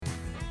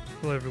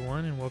Hello,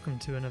 everyone, and welcome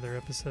to another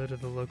episode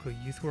of The Local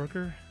Youth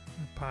Worker,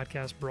 a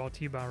podcast brought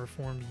to you by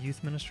Reformed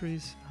Youth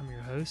Ministries. I'm your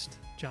host,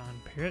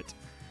 John Parrott.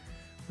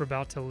 We're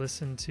about to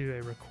listen to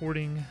a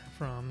recording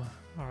from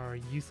our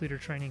Youth Leader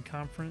Training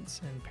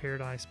Conference in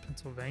Paradise,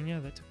 Pennsylvania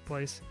that took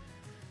place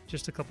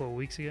just a couple of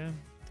weeks ago.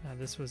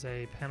 This was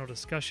a panel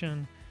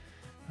discussion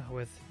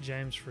with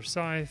James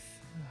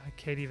Forsyth,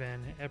 Katie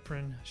Van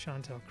Eperen,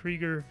 Chantel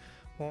Krieger,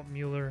 Walt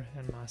Mueller,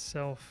 and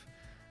myself.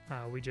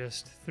 We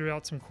just threw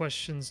out some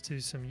questions to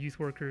some youth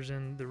workers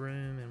in the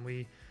room, and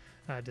we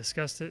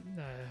discussed it.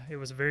 It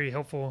was a very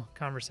helpful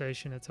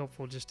conversation. It's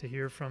helpful just to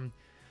hear from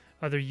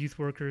other youth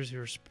workers who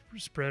are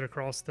spread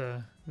across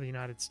the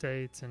United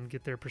States and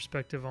get their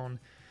perspective on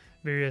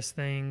various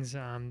things.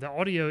 The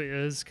audio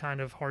is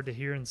kind of hard to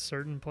hear in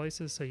certain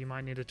places, so you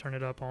might need to turn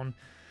it up on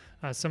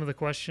some of the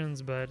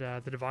questions, but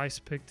the device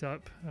picked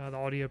up the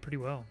audio pretty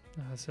well.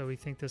 So we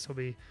think this will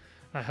be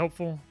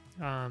helpful.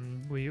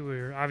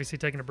 We're obviously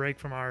taking a break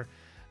from our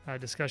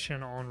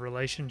discussion on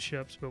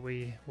relationships, but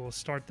we will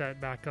start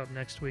that back up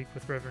next week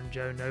with Reverend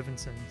Joe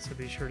Novenson, so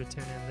be sure to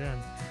tune in then.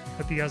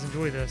 Hope you guys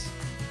enjoy this.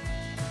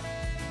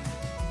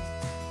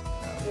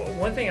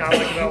 One thing I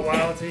like about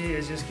YLT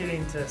is just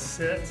getting to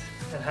sit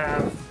and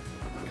have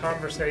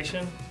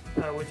conversation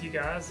with you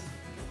guys,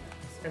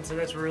 and so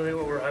that's really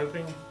what we're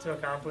hoping to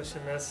accomplish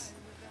in this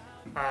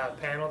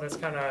panel. That's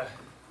kind of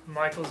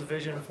Michael's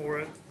vision for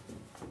it.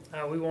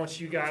 We want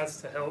you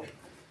guys to help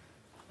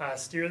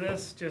steer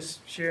this,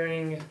 just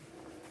sharing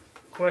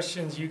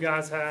questions you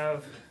guys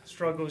have,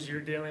 struggles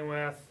you're dealing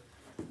with,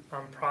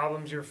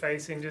 problems you're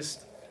facing.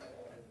 Just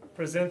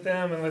present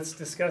them and let's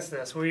discuss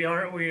this. We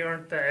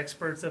aren't the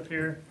experts up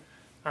here.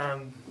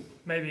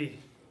 Maybe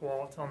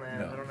Walt on that.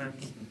 No.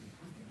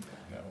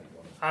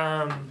 I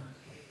don't know.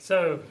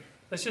 So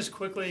let's just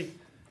quickly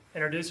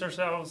introduce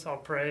ourselves. I'll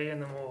pray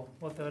and then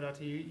we'll throw it out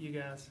to you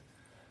guys.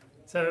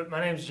 So my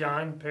name is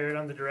John Parrott.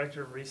 I'm the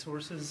Director of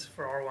Resources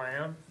for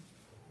RYM.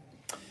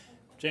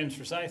 James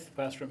Forsyth,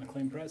 Pastor at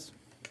McLean Press.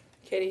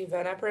 Katie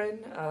Van Eperen,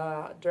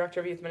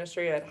 Director of Youth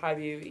Ministry at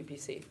Highview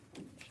EPC.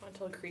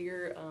 Chantel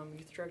Krieger,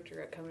 Youth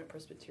Director at Covenant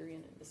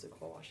Presbyterian in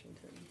Issaquah,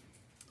 Washington.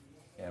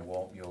 And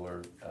Walt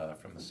Mueller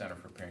from the Center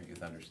for Parent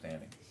Youth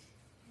Understanding,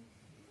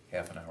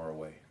 half an hour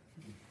away.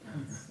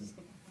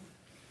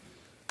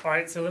 All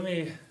right, so let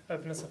me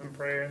open us up in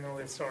prayer and then we'll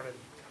get started.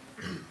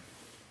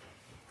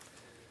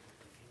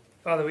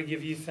 Father, we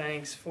give you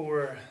thanks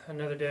for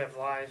another day of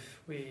life.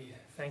 We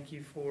thank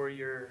you for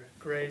your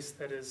grace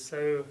that is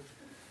so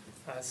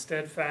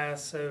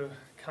steadfast, so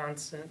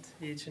constant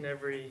each and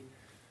every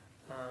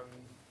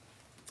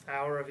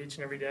hour of each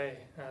and every day.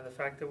 The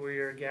fact that we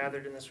are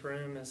gathered in this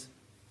room is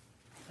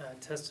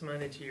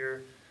testimony to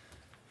your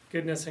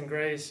goodness and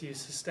grace. You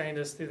sustained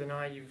us through the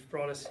night. You've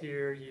brought us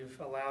here. You've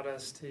allowed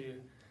us to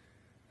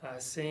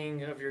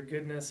sing of your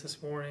goodness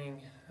this morning.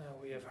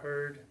 We have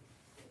heard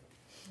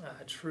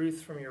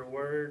truth from your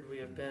word. We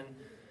have been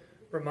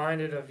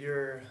reminded of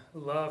your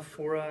love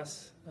for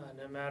us,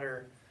 no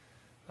matter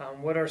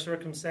what our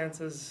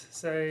circumstances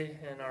say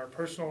in our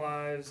personal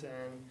lives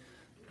and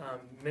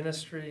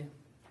ministry.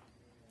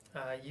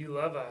 You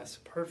love us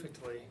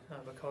perfectly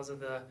because of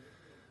the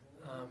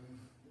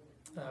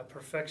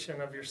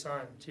perfection of your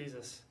Son,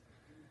 Jesus.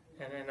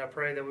 And I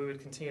pray that we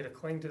would continue to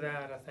cling to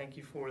that. I thank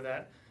you for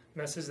that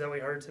message that we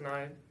heard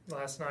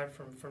last night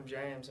from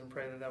James, and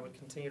pray that would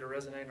continue to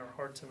resonate in our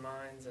hearts and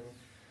minds. And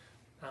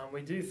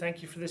we do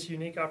thank you for this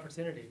unique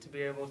opportunity to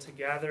be able to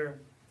gather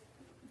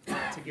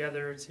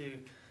together, to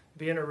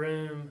be in a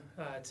room,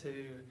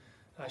 to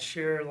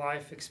share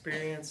life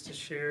experience, to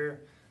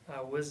share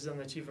wisdom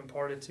that you've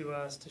imparted to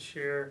us, to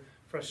share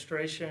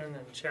frustration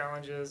and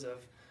challenges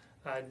of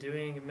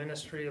doing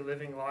ministry,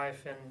 living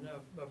life in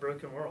a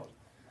broken world.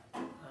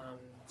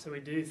 So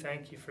we do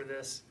thank you for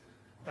this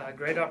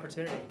great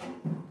opportunity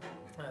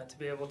to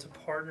be able to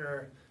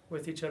partner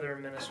with each other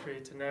in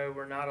ministry, to know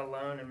we're not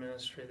alone in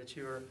ministry, that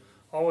you are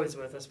always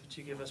with us, but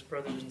you give us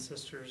brothers and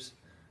sisters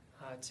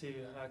to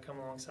come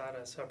alongside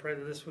us. So I pray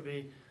that this would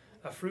be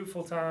a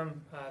fruitful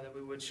time, that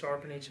we would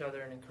sharpen each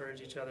other and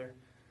encourage each other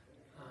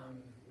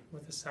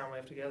with this time we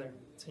have together.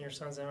 It's in your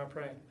Son's name I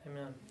pray.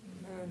 Amen.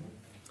 Amen.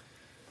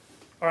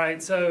 All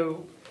right,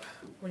 so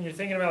when you're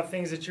thinking about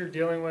things that you're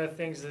dealing with,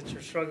 things that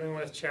you're struggling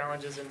with,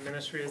 challenges in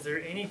ministry, is there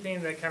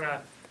anything that kind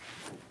of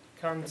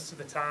comes to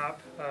the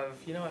top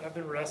of, you know what, I've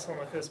been wrestling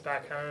with this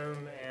back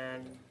home,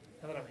 and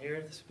now that I'm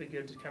here, this would be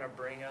good to kind of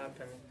bring up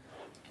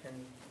and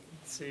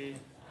see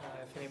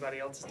if anybody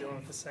else is dealing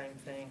with the same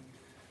thing.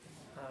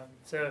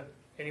 So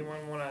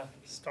anyone want to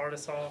start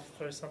us off,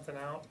 throw something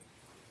out?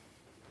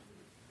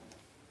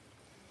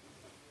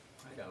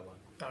 I got one.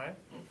 All right.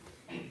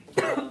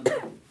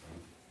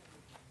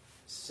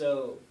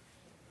 So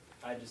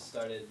I just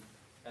started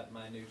at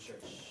my new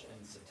church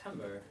in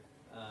September,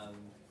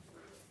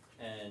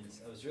 and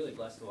I was really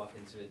blessed to walk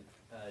into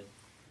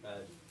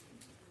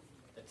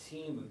a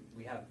team.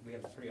 We have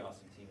a pretty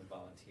awesome team of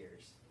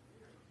volunteers,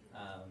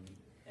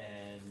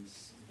 and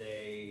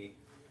they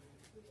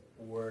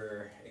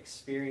were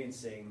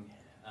experiencing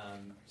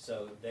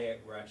So they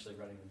were actually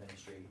running the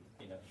ministry,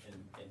 in the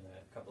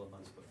couple of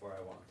months before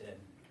I walked in.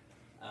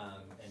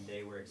 And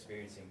they were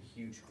experiencing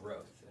huge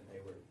growth, and they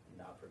were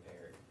not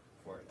prepared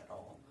for it at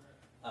all.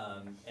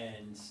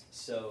 And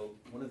so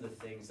one of the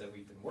things that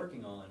we've been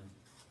working on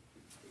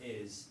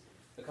is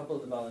a couple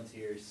of the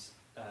volunteers,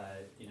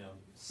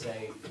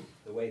 say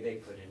the way they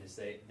put it is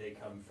they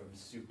come from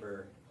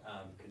super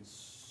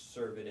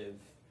conservative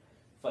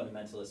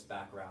fundamentalist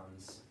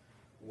backgrounds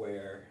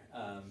where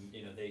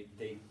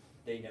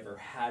they never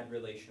had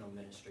relational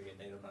ministry and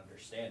they don't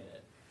understand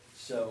it.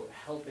 So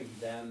helping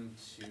them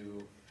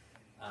to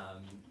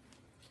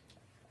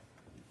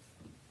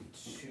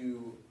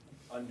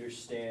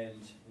understand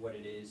what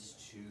it is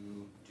to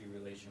do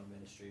relational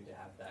ministry, to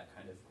have that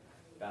kind of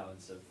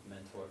balance of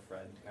mentor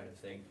friend kind of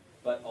thing,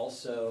 but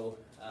also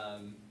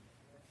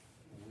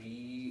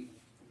we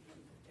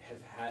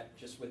have had,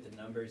 just with the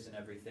numbers and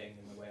everything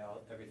and the way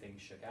everything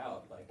shook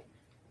out, like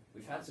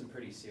we've had some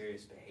pretty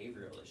serious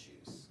behavioral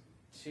issues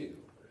too.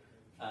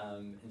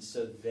 And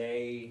so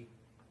the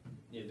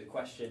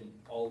question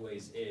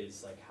always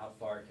is like, how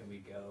far can we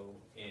go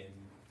in,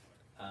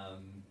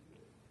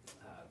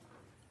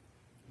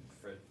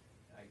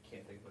 I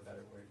can't think of a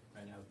better word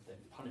right now than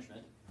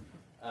punishment,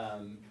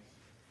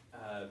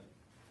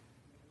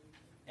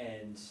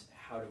 and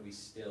how do we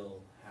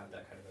still have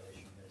that kind of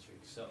relational ministry?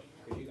 So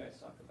could you guys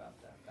talk about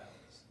that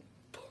balance?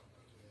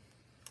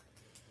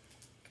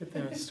 Good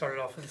thing we started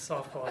off with a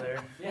softball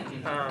there.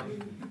 Yeah.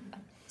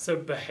 So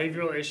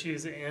behavioral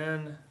issues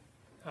in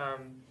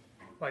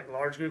like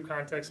large group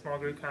context, small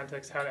group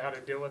context, how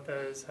to deal with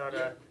those, how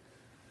to,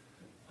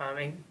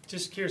 and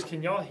just curious,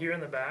 can y'all hear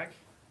in the back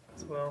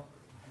as well?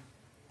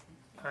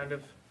 Kind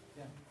of?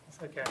 Yeah. It's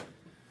okay.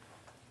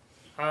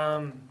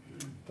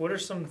 What are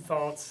some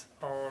thoughts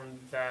on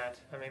that?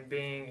 I mean,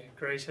 being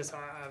gracious,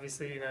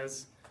 obviously,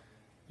 as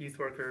youth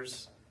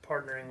workers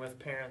partnering with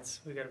parents,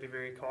 we got to be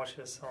very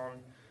cautious on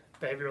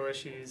behavioral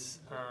issues,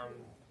 how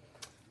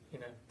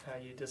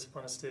you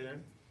discipline a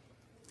student.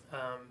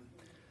 I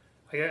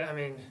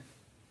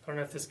don't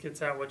know if this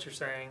gets out what you're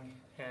saying,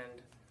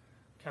 and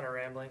kind of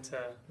rambling to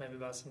maybe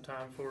about some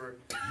time for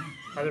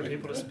other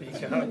people to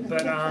speak up.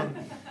 But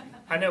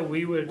I know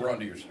We're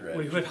onto your stretch.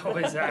 we would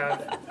always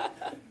have,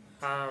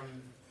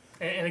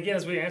 and again,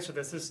 as we answer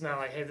this is not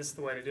like, hey, this is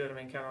the way to do it. I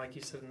mean, kind of like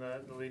you said in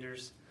the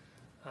leaders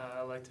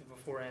elected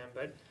beforehand.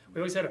 But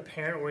we always had a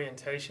parent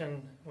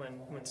orientation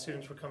when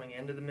students were coming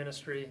into the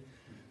ministry,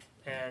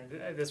 and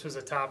this was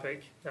a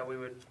topic that we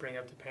would bring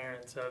up to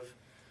parents of,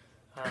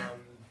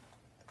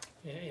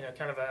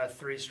 kind of a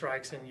 3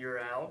 strikes and you're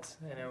out.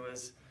 And it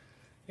was,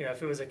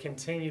 if it was a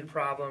continued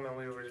problem and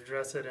we would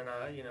address it in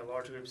a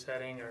large group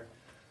setting or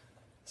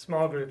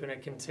small group, and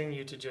it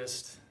continued to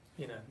just,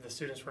 the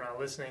students were not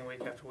listening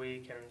week after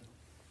week, and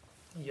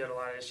you had a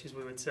lot of issues,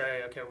 we would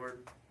say, okay,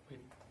 we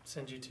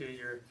send you to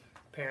your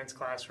parents'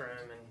 classroom,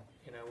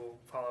 and we'll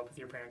follow up with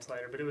your parents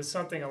later. But it was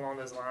something along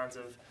those lines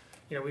of,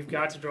 we've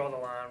got to draw the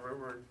line.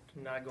 We're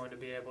not going to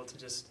be able to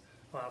just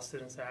allow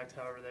students to act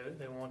however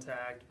they want to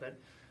act, but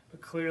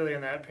clearly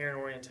in that parent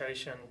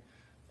orientation,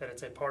 that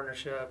it's a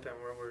partnership, and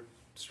we're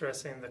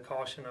stressing the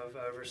caution of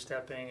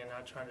overstepping and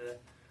not trying to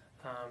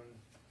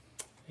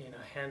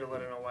handle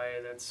it in a way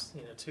that's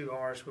too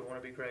harsh. We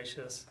want to be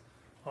gracious,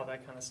 all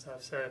that kind of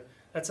stuff. So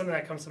that's something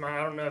that comes to mind.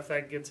 I don't know if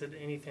that gets at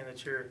anything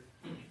that you're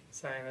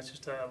saying. That's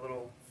just a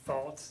little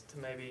thought to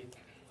maybe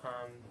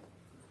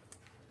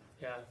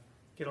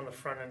get on the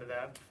front end of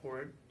that before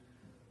it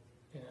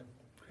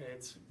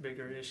creates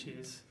bigger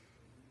issues.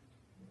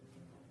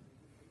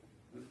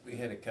 We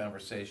had a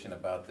conversation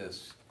about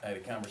this. I had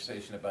a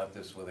conversation about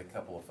this with a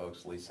couple of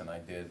folks, Lisa and I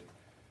did.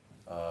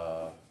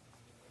 I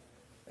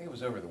think it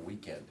was over the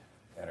weekend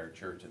at our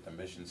church at the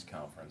missions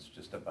conference,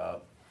 just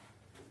about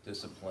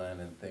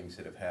discipline and things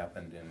that have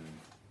happened in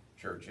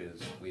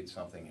churches. We had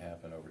something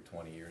happen over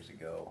 20 years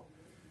ago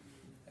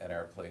at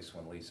our place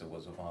when Lisa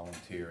was a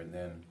volunteer. And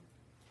then,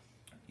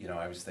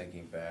 I was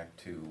thinking back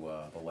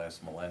to the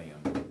last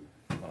millennium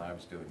when I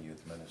was doing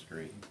youth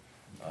ministry.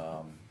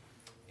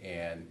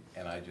 And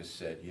I just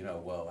said,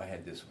 I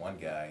had this one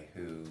guy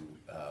who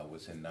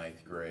was in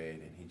 9th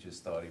grade, and he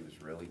just thought he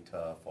was really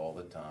tough all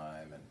the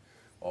time and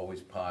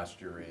always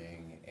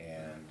posturing.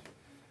 And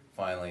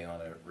finally on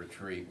a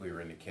retreat, we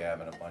were in the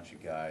cabin, a bunch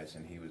of guys,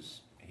 and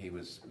he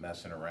was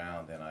messing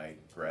around, and I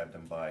grabbed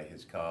him by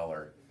his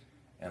collar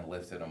and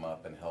lifted him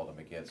up and held him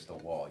against the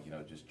wall,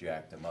 just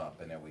jacked him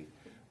up. And then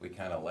we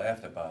kind of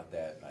laughed about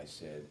that, and I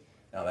said,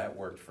 now that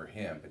worked for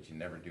him, but you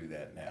never do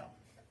that now.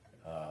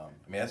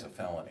 That's a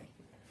felony.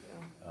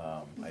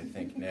 I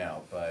think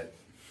now, but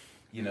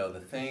the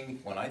thing,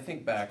 when I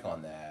think back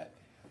on that,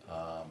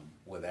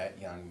 with that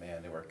young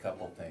man, there were a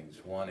couple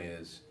things. One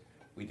is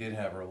we did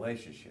have a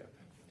relationship,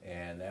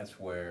 and that's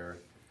where,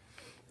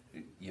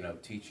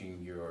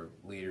 teaching your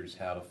leaders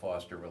how to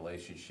foster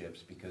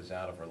relationships, because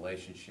out of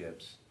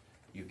relationships,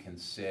 you can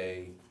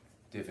say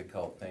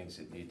difficult things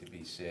that need to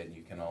be said, and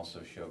you can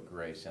also show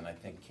grace, and I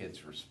think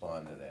kids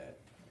respond to that.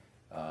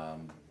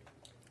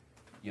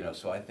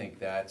 So I think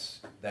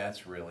that's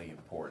really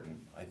important.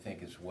 I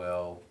think as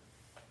well,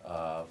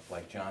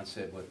 like John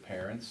said with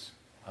parents,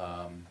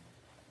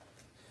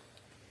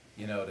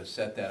 to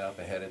set that up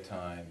ahead of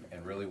time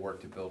and really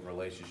work to build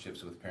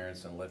relationships with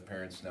parents and let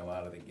parents know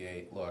out of the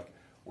gate, look,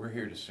 we're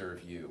here to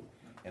serve you.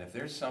 And if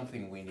there's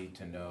something we need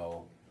to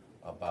know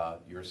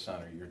about your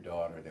son or your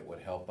daughter that would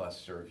help us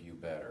serve you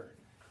better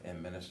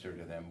and minister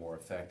to them more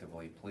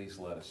effectively, please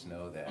let us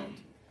know that.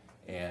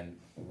 And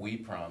we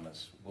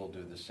promise we'll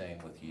do the same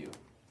with you.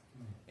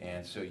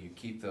 And so you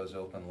keep those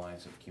open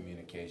lines of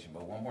communication.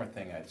 But one more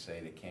thing I'd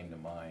say that came to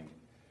mind,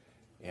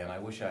 and I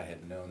wish I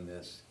had known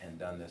this and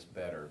done this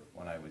better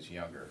when I was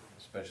younger,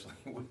 especially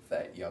with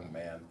that young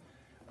man.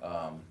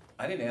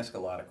 I didn't ask a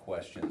lot of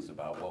questions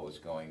about what was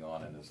going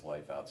on in his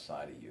life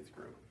outside of youth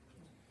group.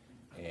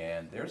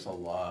 And there's a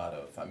lot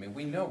of,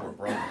 we know we're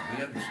broken.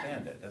 We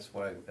understand it. That's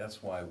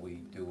why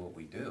we do what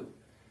we do.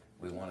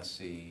 We want to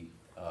see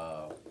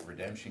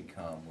redemption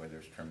come where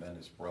there's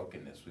tremendous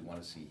brokenness. We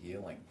want to see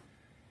healing.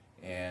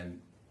 And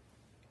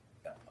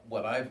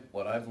what I've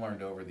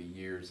learned over the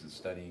years in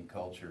studying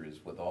culture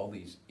is with all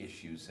these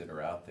issues that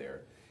are out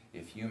there,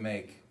 if you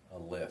make a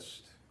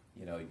list,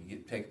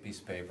 you take a piece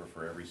of paper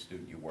for every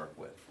student you work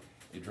with,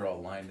 you draw a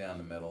line down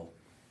the middle,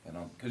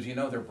 because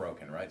they're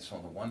broken, right? So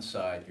on the one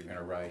side, you're going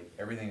to write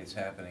everything that's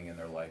happening in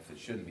their life that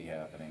shouldn't be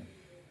happening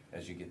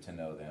as you get to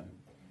know them,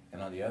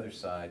 and on the other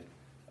side,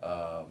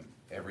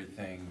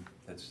 everything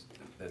that's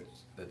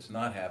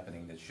not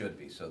happening that should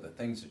be. So the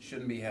things that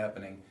shouldn't be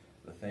happening,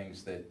 the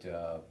things that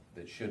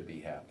should be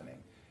happening.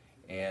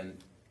 And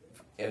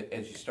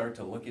as you start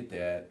to look at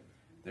that,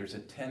 there's a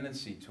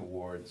tendency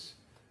towards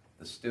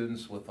the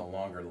students with the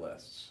longer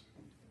lists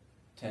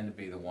tend to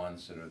be the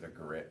ones that are the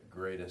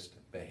greatest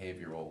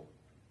behavioral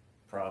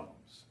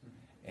problems.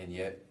 And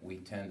yet we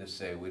tend to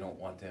say we don't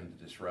want them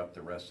to disrupt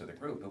the rest of the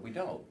group, but we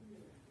don't.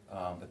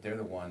 But they're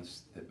the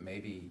ones that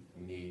maybe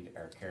need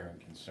our care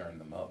and concern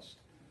the most.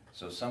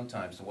 So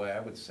sometimes, the way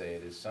I would say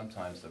it is,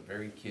 sometimes the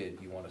very kid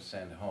you want to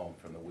send home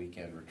from the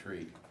weekend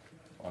retreat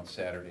on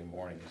Saturday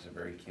morning is the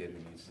very kid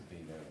who needs to be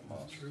there the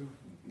most. True.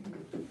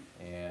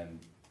 And,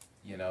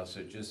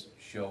 so just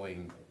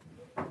showing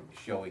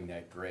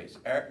that grace.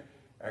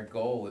 Our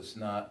goal is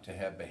not to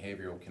have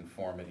behavioral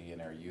conformity in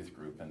our youth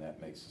group, and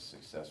that makes a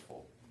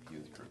successful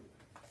youth group.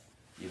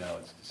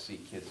 It's to see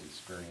kids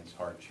experience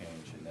heart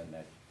change,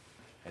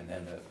 and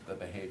then the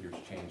behaviors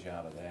change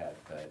out of that.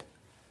 But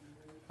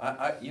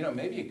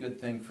maybe a good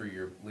thing for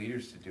your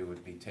leaders to do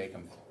would be take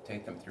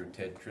them through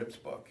Ted Tripp's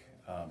book,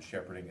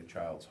 Shepherding a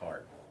Child's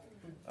Heart.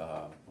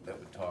 That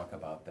would talk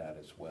about that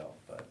as well.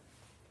 But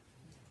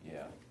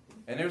yeah,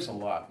 and there's a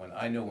lot.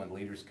 When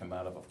leaders come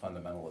out of a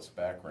fundamentalist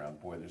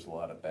background, boy, there's a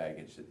lot of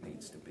baggage that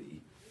needs to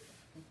be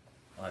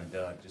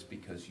undone, just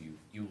because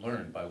you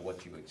learn by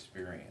what you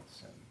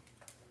experience. And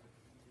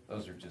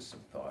those are just some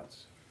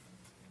thoughts.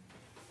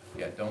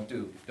 Yeah, don't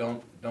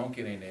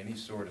get into any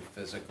sort of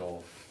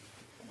physical.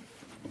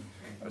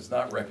 I was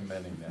not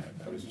recommending that.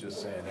 I was just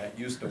saying that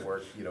used to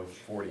work,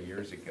 40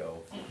 years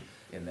ago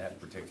in that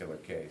particular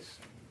case.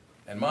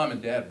 And Mom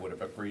and Dad would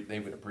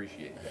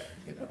appreciate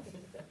that,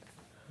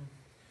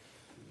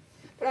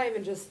 But I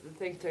even just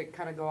think, to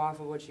kind of go off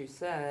of what you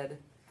said,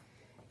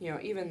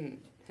 even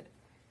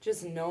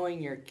just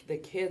knowing the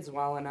kids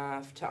well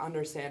enough to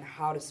understand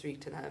how to speak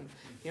to them.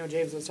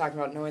 James was talking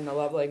about knowing the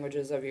love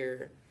languages of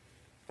your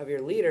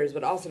leaders,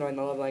 but also knowing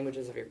the love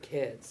languages of your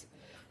kids.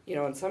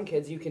 And some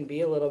kids you can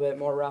be a little bit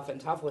more rough and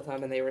tough with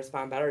them and they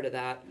respond better to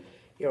that.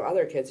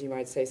 Other kids you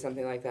might say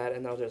something like that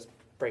and they'll just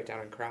break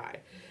down and cry.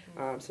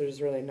 So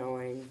just really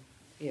knowing,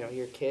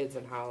 your kids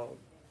and how,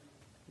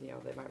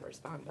 they might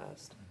respond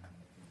best.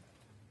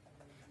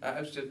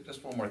 I was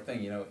just one more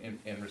thing,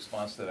 in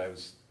response to that,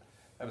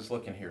 I was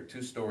looking here,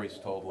 2 stories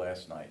told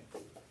last night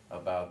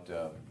about,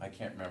 I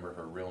can't remember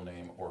her real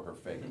name or her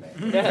fake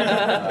name.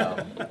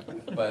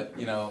 But,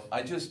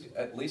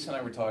 Lisa and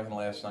I were talking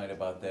last night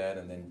about that,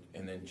 and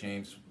then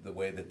James, the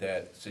way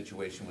that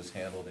situation was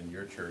handled in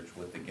your church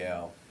with the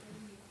gal.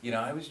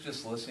 I was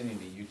just listening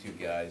to you two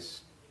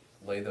guys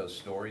lay those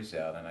stories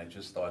out, and I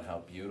just thought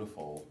how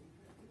beautiful,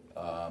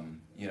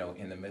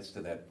 in the midst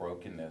of that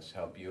brokenness,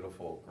 how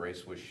beautiful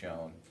grace was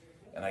shown.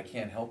 And I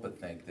can't help but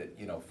think that,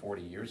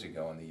 40 years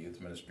ago in the youth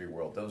ministry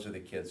world, those are the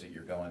kids that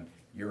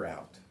you're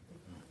out,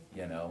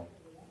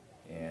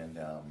 and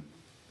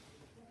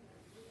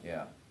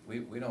yeah,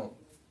 we don't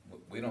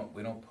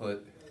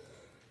put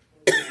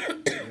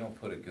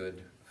a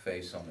good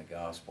face on the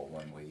gospel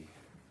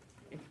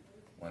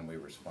when we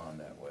respond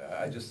that way.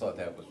 I just thought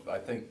that was,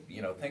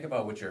 think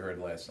about what you heard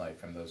last night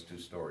from those 2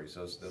 stories.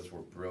 Those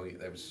were brilliant.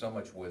 There was so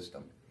much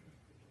wisdom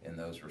in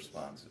those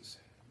responses.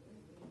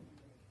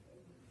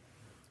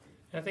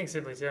 I think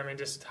simply too,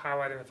 just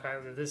highlighting the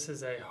fact that this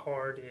is a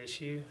hard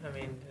issue.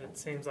 It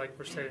seems like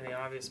we're stating the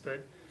obvious,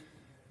 but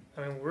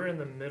we're in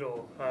the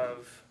middle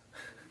of,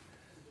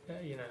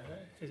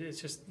 it's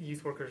just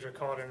youth workers are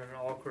caught in an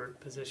awkward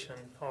position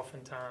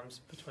oftentimes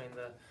between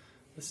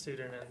the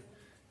student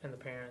and the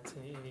parents.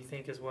 And you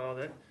think as well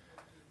that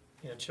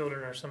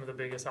children are some of the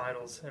biggest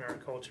idols in our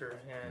culture,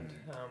 and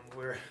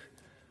we're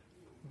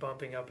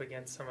bumping up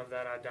against some of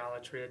that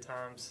idolatry at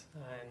times,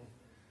 and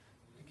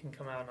it can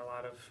come out in a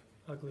lot of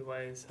ugly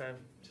ways. So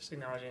just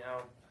acknowledging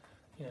how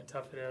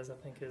tough it is, I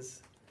think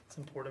it's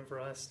important for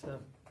us to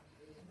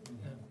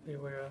be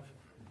aware of.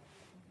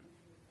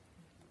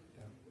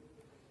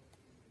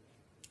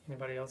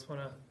 Anybody else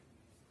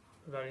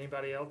about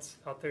anybody else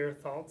out there,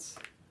 thoughts?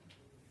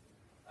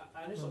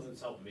 I know something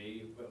that's helped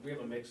me. We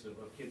have a mix of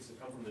kids that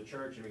come from the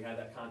church, and we had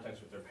that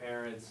context with their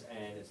parents,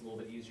 and it's a little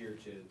bit easier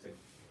to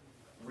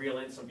reel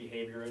in some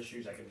behavior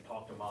issues. I can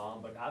talk to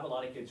mom, but I have a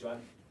lot of kids who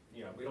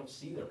we don't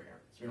see their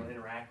parents. We don't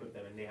interact with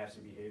them, and they have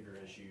some behavior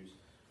issues.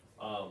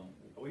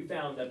 We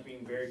found that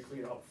being very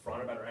clear up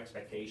front about our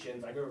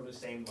expectations. I go over the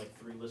same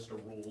 3 list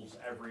of rules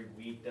every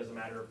week. Doesn't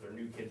matter if they're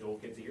new kids,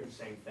 old kids, they hear the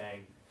same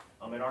thing.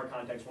 In our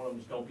context, one of them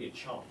is don't be a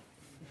chump.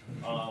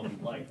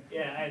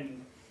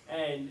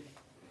 And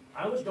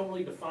I always don't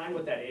really define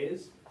what that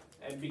is,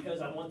 and because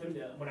I want them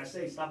to, when I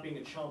say stop being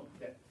a chump,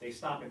 that they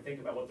stop and think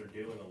about what they're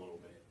doing a little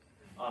bit,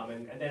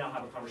 and then I'll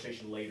have a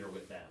conversation later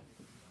with them.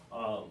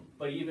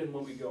 But even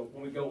when we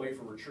go away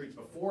for retreats,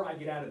 before I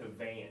get out of the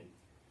van,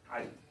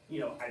 I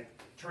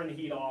turn the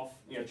heat off,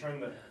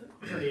 turn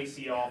the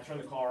AC off, turn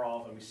the car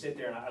off, and we sit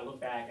there and I look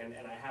back and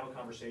I have a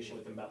conversation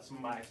with them about some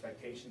of my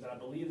expectations. And I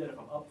believe that if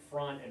I'm up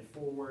front and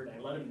forward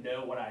and let them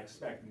know what I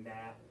expect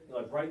now,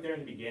 right there in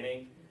the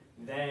beginning,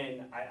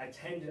 then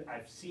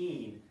I've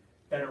seen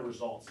better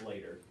results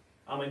later.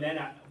 And then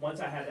once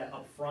I have that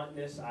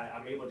upfrontness,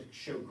 I'm able to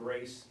show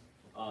grace.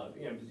 I'm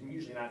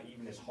usually not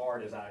even as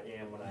hard as I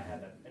am when I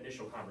had that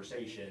initial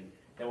conversation.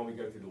 Then when we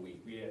go through the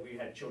week, we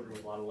had children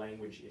with a lot of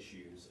language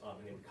issues,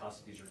 and they would cuss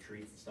at these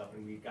retreats and stuff.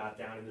 And we got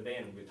down in the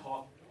van and we would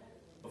talk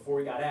before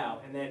we got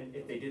out. And then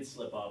if they did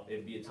slip up,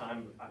 it'd be a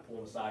time I pull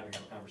them aside and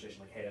have a conversation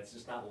like, "Hey, that's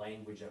just not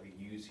language that we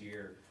use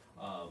here.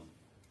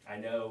 I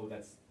know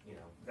that's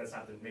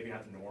maybe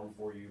not the norm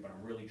for you, but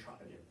I'm really trying.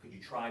 Could you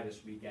try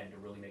this weekend to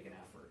really make an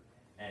effort?"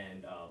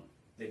 And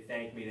they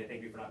thank me. They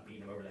thank me for not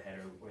beating them over the head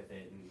with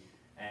it.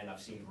 And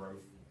I've seen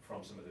growth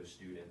from some of those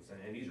students.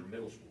 And these are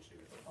middle school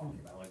students we're talking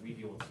about. We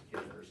deal with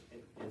kids that are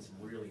in some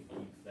really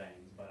deep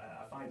things. But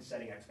I find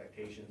setting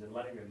expectations and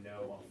letting them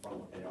know up front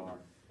what they are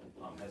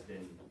has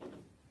been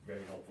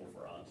very helpful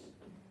for us.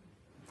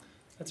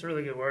 That's a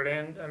really good word.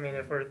 And I mean,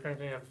 if we're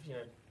thinking of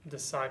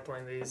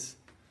discipling these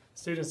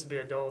students to be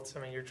adults,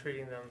 I mean, you're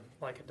treating them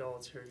like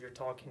adults. You're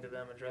talking to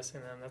them,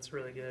 addressing them. That's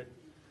really good.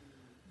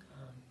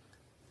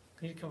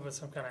 You need to come up with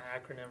some kind of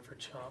acronym for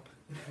CHOMP.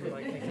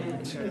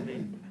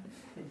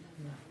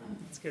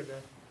 It's good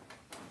though.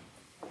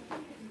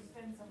 You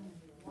spend some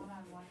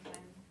one-on-one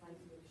time, like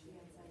she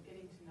had said,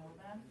 getting to know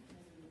them.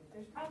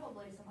 There's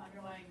probably some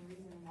underlying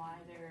reason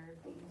why they're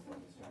being so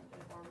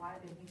destructive or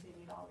why they think they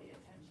need all the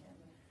attention.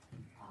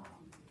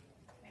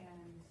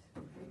 And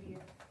maybe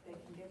if they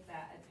can get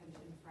that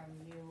attention from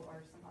you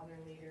or some other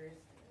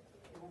leaders,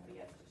 it won't be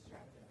as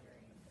destructive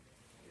during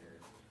your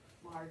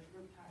large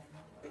group time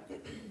or whatever.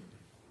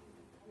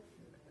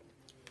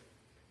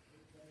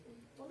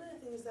 One of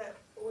the things that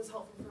was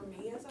helpful for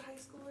me as a high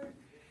schooler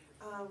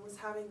was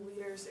having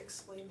leaders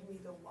explain to me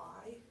the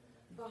why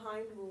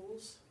behind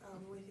rules.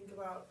 We think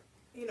about,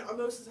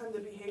 most of the time the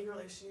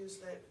behavioral issues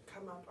that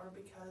come up are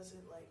because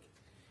it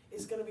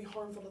is going to be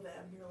harmful to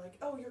them. You're like,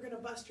 oh, you're going to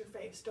bust your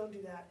face, don't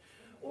do that.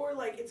 Or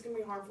it's going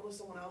to be harmful to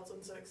someone else,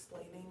 and so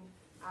explaining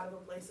out of a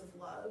place of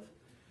love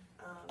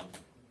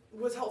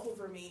was helpful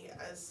for me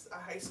as a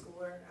high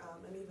schooler,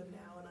 and even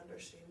now in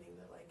understanding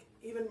that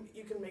even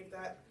you can make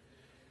that,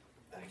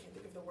 I can't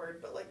think of the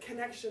word, but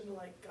connection to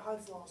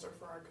God's laws are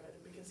for our good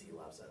and because He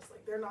loves us.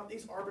 They're not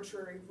these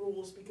arbitrary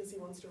rules because He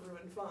wants to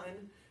ruin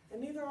fun,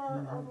 and neither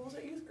are our rules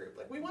at youth group.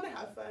 We want to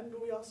have fun,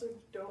 but we also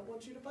don't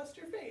want you to bust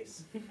your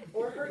face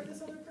or hurt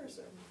this other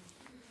person.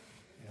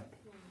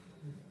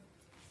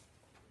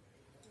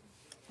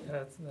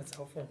 Yeah, that's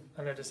helpful.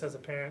 I know just as a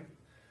parent,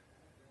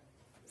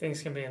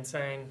 things can be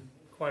insane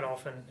quite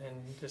often,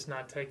 and just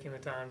not taking the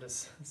time to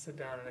sit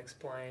down and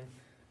explain.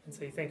 And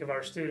so you think of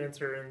our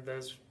students are in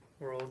those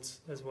worlds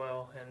as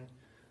well, and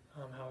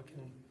how it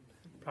can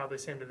probably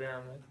seem to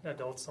them that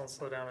adults don't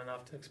slow down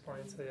enough to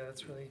explain. So yeah,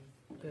 that's really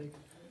big.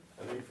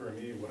 I think for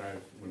me,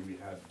 when we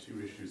had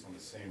 2 issues on the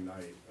same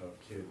night of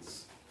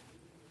kids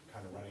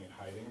kind of running and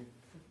hiding,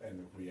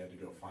 and we had to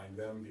go find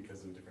them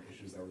because of different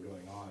issues that were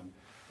going on,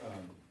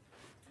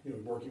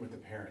 working with the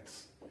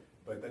parents.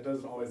 But that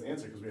doesn't always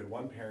answer, because we had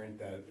one parent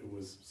that it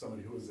was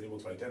somebody who was able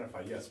to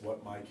identify, yes,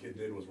 what my kid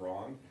did was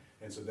wrong.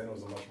 And so then it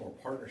was a much more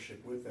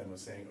partnership with them of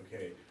saying,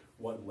 okay,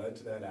 what led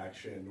to that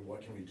action?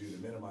 What can we do to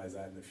minimize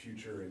that in the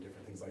future, and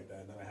different things like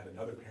that. And then I had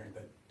another parent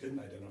that didn't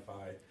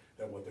identify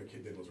that what their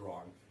kid did was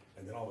wrong.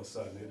 And then all of a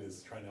sudden it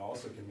is trying to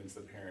also convince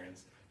the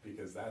parents,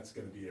 because that's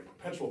going to be a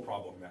perpetual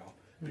problem now,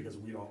 because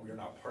we're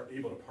not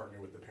able to partner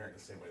with the parent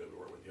the same way that we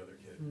were with the other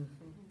kid.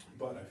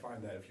 But I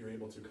find that if you're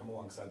able to come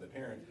alongside the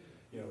parent,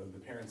 the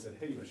parent said,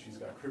 hey, she's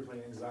got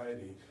crippling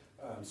anxiety,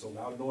 so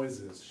loud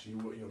noises,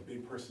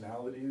 big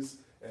personalities,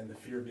 and the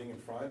fear of being in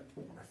front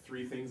are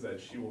 3 things that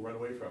she will run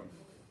away from.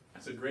 I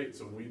said, great,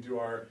 so when we do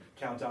our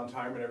countdown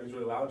timer and everything's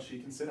really loud, she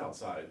can sit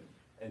outside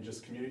and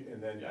just communicate.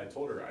 And then I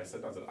told her, I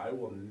said, I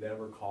will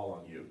never call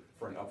on you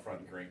for an upfront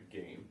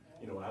game.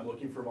 You know, when I'm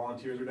looking for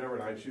volunteers or whatever,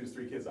 and I choose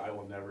 3 kids, I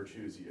will never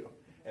choose you.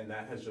 And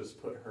that has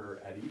just put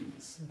her at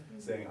ease,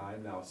 saying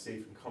I'm now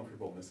safe and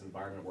comfortable in this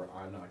environment where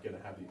I'm not gonna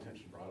have the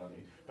attention brought on me.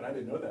 But I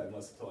didn't know that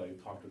until I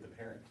talked with the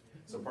parent.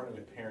 So partnering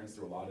with parents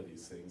through a lot of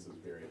these things is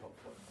very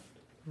helpful.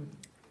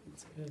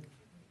 That's good.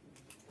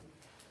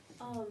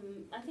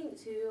 I think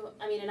too,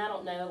 I mean, and I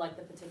don't know like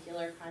the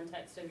particular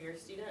context of your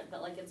student,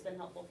 but like it's been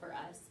helpful for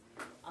us,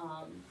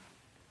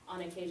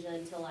 on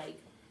occasion to like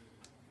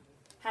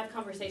have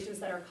conversations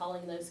that are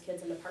calling those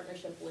kids into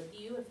partnership with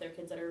you if they're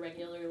kids that are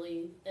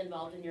regularly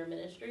involved in your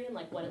ministry, and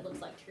like what it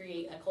looks like to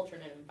create a culture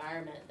and an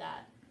environment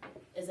that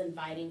is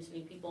inviting to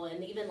new people,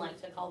 and even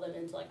like to call them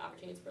into like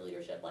opportunities for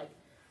leadership. Like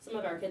some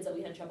of our kids that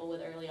we had trouble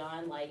with early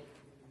on, like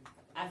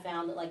I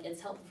found that like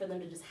it's helpful for them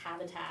to just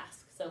have a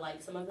task. So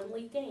like some of them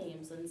lead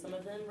games and some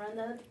of them run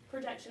the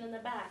projection in the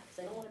back because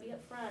they don't want to be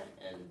up front,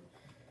 and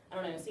I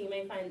don't know, so you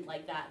may find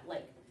like that,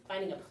 like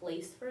finding a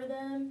place for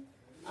them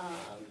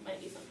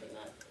might be something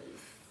that is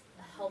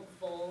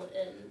helpful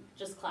in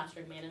just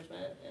classroom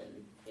management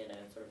and, you know,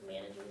 sort of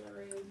managing the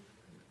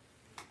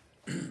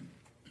room.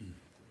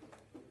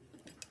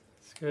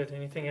 That's good.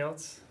 Anything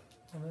else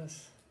on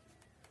this?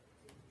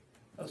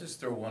 I'll just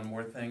throw one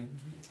more thing,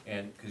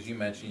 and, because you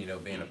mentioned, you know,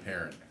 being a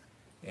parent.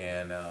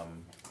 And,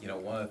 you know,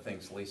 one of the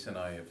things Lisa and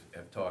I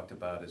have talked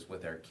about is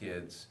with our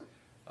kids,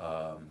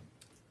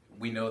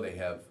 we know they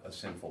have a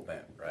sinful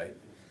bent, right?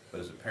 But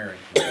as a parent,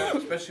 you know,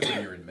 especially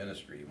when you're in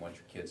ministry, you want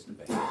your kids to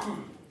behave.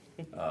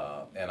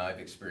 And I've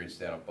experienced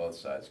that on both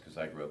sides because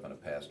I grew up in a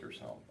pastor's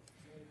home.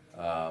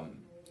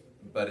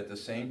 But at the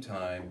same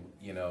time,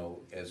 you know,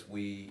 as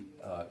we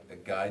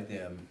guide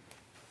them,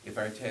 if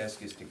our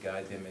task is to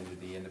guide them into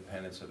the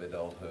independence of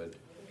adulthood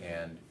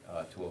and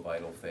to a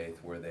vital faith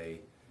where they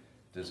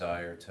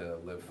desire to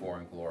live for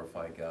and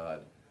glorify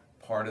God,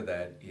 part of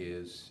that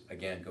is,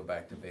 again, go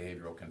back to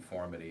behavioral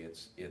conformity.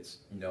 It's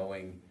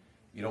knowing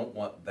you don't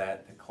want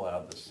that to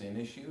cloud the sin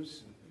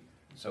issues.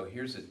 So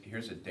here's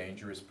a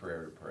dangerous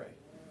prayer to pray.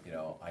 You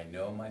know, I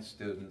know my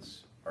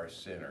students are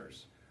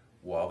sinners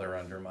while they're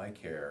under my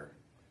care.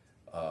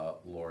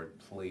 Lord,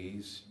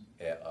 please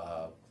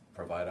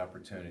provide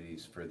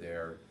opportunities for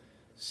their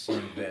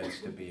sin bents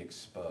to be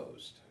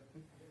exposed.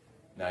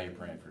 Now you're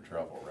praying for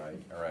trouble, right?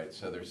 All right,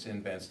 so their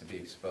sin bents to be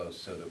exposed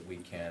so that we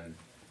can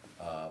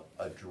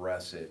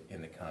address it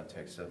in the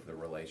context of the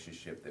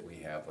relationship that we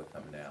have with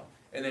them now.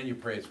 And then you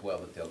pray as well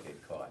that they'll get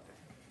caught,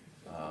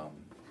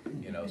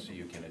 you know, so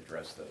you can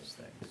address those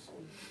things.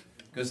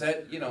 Because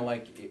that, you know,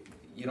 like,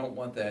 you don't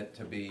want that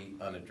to be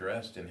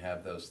unaddressed and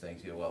have those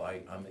things, you know, well,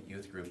 I'm at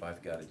youth group,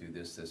 I've got to do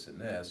this, this, and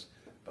this,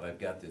 but I've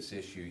got this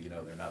issue, you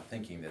know, they're not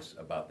thinking this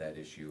about that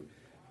issue.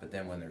 But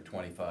then when they're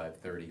 25,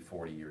 30,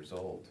 40 years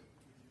old,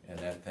 and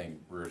that thing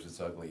rears its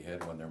ugly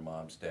head when their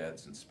moms,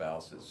 dads, and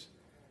spouses,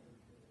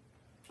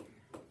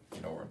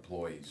 you know, or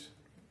employees,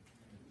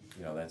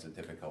 you know, that's a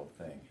difficult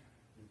thing.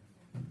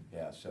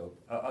 Yeah, so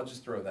I'll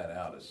just throw that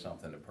out as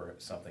something to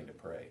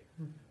pray.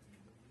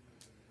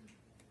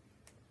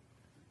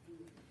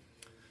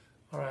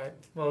 All right.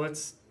 Well,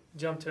 let's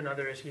jump to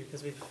another issue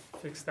because we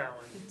fixed that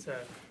one. So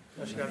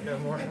I should have no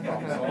more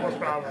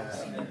problems.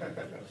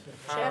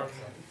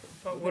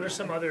 But what are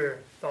some other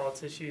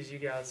thoughts, issues you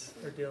guys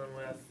are dealing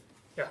with?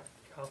 Yeah,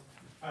 Kyle.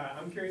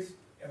 I'm curious,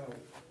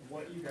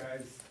 what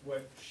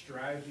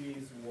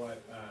strategies,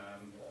 what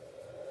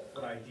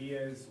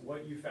ideas,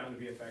 what you found to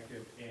be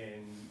effective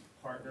in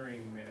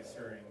partnering,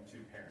 ministering to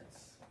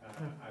parents.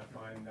 I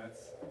find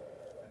that's,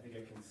 I think,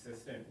 a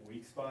consistent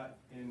weak spot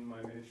in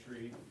my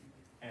ministry.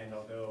 And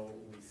although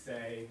we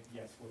say,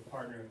 yes, we're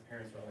partnering with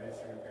parents, we're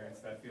ministering with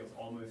parents, that feels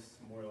almost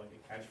more like a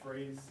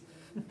catchphrase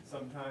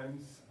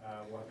sometimes.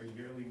 We'll have a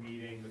yearly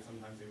meeting, but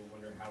sometimes they will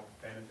wonder how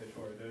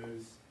beneficial are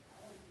those.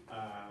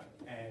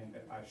 And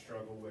I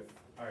struggle with,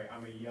 all right,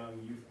 I'm a young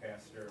youth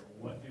pastor,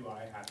 what do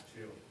I have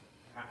to,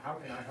 how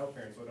can I help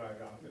parents, what do I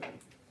got to do?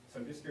 So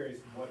I'm just curious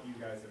what you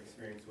guys have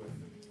experienced with,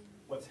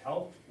 what's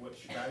helped, what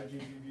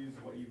strategies you've used,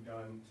 what you've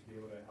done to be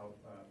able to help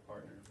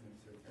partner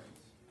minister with parents.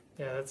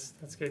 Yeah,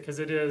 that's good because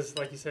it is,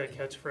 like you said, a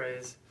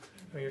catchphrase.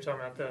 When you're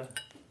talking about the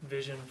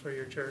vision for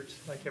your church,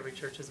 like every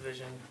church's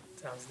vision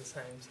sounds the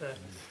same. So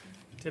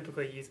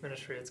typically youth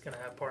ministry, it's going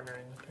to have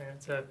partnering with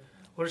parents. So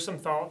what are some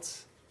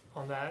thoughts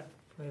on that?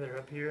 Either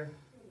up here,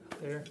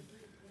 up there.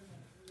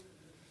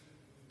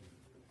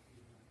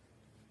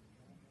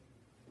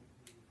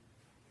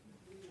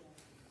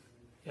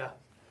 Yeah.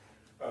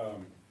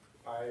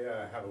 I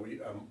have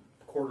a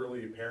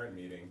quarterly parent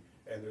meeting,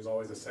 and there's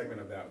always a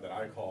segment of that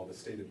I call the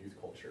state of youth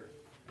culture.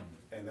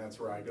 And that's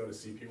where I go to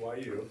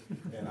CPYU,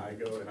 and I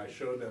go and I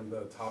show them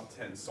the top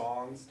 10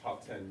 songs,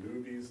 top 10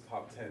 movies,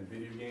 top 10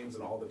 video games,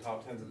 and all the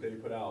top 10s that they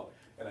put out.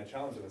 And I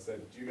challenged them and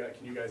said,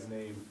 can you guys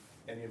name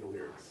any of the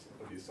lyrics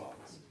of these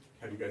songs?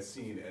 Have you guys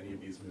seen any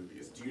of these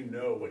movies? Do you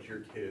know what your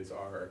kids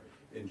are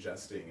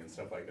ingesting and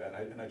stuff like that?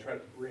 And I try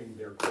to bring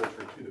their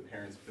culture to the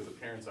parents because the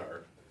parents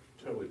are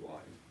totally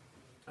blind.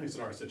 at least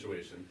in our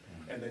situation.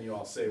 And then you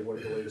all say, what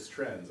are the latest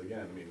trends?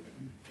 Again, I mean,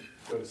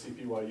 go to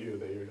CPYU,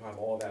 they have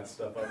all that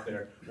stuff up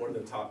there. What are the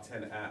top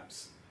 10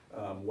 apps?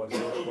 What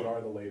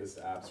are the latest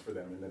apps for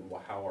them? And then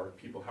how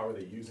are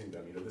they using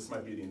them? You know, this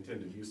might be the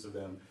intended use of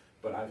them,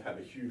 but I've had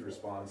a huge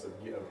response of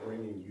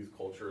bringing youth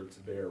culture to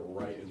bear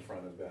right in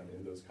front of them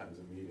in those kinds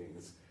of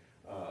meetings,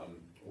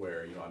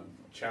 where, you know, I'm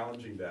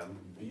challenging them,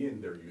 be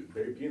in their youth,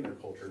 be in their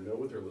culture, know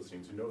what they're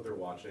listening to, know what they're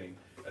watching,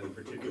 and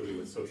particularly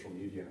with social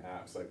media and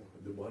apps, like,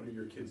 what are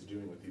your kids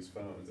doing with these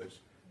phones that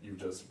you've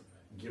just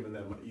given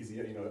them easy,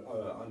 you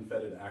know,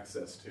 unfettered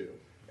access to?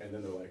 And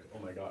then they're like, oh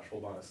my gosh,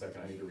 hold on a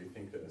second, I need to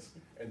rethink this.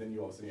 And then you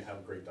all of a sudden you have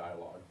a great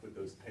dialogue with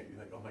those parents.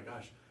 You're like, oh my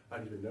gosh, I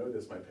didn't even know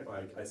this.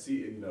 I see,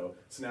 you know,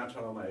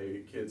 Snapchat on my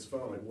kid's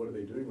phone, like, what are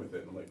they doing with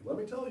it? And I'm like, let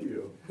me tell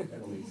you.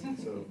 And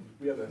so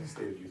we have a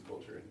state of youth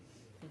culture,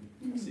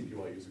 and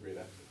CPYU is a great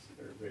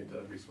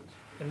resource.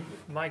 And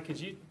Mike, could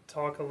you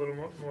talk a little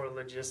more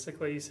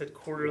logistically? You said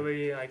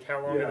quarterly, like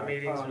how long are the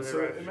meetings? So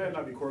it might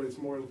not be quarterly, it's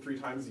more 3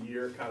 times a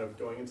year, kind of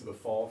going into the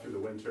fall through the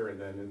winter,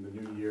 and then in the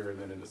new year, and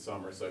then in the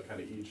summer. So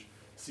kind of each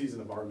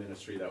season of our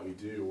ministry that we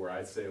do, where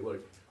I say,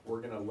 look,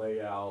 we're gonna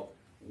lay out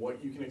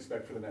what you can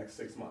expect for the next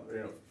 6 months, you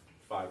know,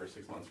 5 or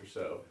 6 months or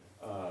so.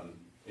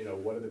 You know,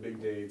 what are the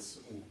big dates?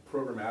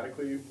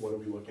 Programmatically, what are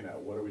we looking at?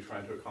 What are we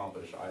trying to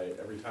accomplish?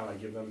 Every time I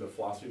give them the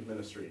philosophy of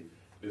ministry,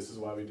 this is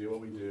why we do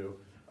what we do.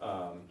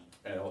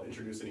 And I'll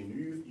introduce any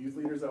new youth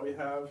leaders that we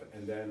have,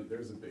 and then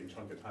there's a big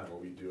chunk of time where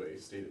we do a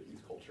state of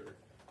youth culture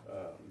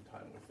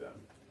time with them.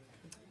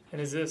 And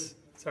is this,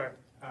 sorry.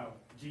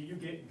 Do you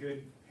get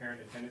good parent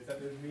attendance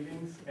at those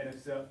meetings? And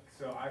if so,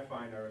 I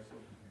find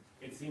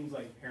it seems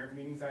like parent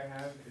meetings I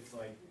have, it's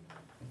like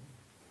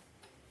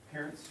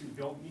parents who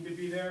don't need to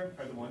be there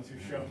are the ones who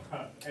show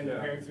up, and the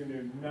parents who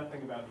knew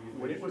nothing about the youth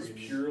When it was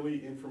ministry.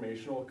 purely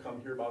informational, come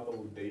hear about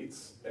the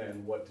dates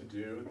and what to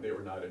do, they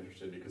were not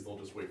interested because they'll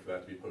just wait for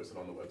that to be posted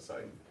on the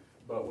website.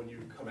 But when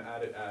you come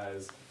at it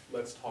as,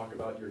 let's talk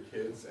about your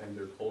kids and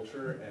their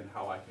culture and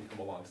how I can come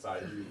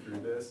alongside you through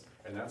this,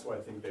 and that's why I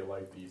think they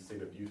like the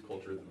state of youth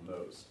culture the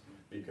most,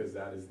 because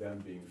that is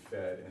them being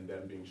fed and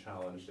them being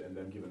challenged and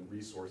them given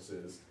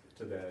resources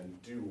to then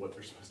do what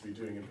they're supposed to be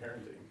doing in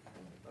parenting.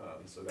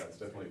 So that's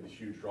definitely the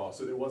huge draw.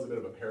 So there was a bit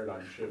of a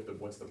paradigm shift of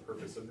what's the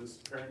purpose of this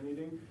parent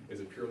meeting? Is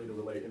it purely to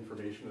relay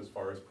information as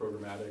far as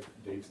programmatic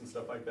dates and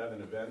stuff like that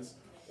and events,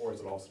 or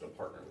is it also to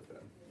partner with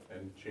them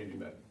and changing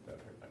that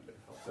paradigm to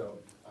help? So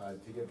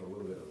to give a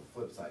little bit of the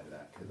flip side to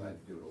that, because I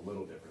do it a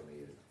little differently,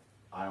 is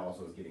I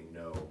also was getting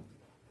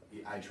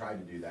I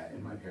tried to do that,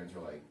 and my parents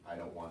were like, I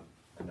don't want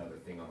another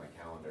thing on my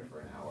calendar for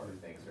an hour,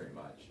 thanks very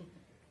much.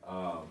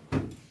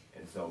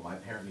 And so my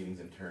parent meetings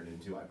have turned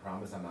into, I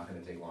promise I'm not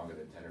gonna take longer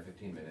than 10 or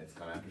 15 minutes,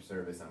 come after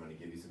service, I'm gonna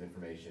give you some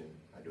information,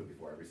 I do it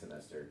before every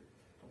semester.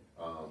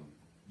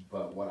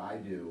 But what I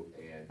do,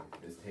 and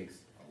this takes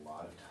a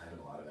lot of time and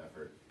a lot of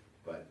effort,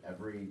 but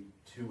every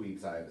 2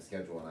 weeks I have a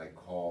schedule and I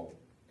call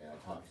and I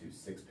talk to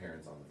 6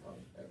 parents on the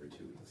phone every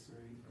 2 weeks.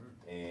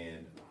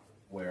 And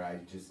where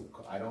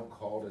I don't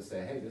call to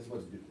say, hey, this is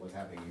what's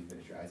happening in youth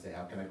ministry, I say,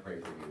 how can I pray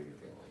for you and your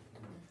family?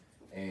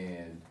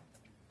 And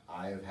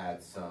I have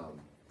had some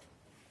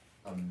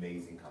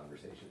amazing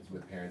conversations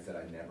with parents that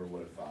I never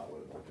would have thought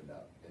would have opened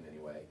up in any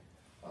way,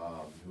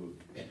 who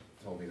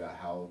told me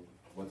about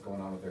what's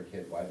going on with their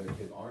kids, why their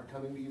kids aren't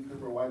coming to youth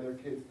group, or why their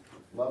kids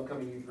love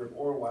coming to youth group,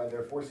 or why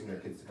they're forcing their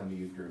kids to come to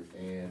youth group.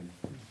 And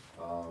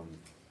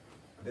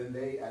then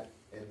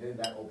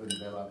that opens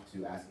them up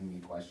to asking me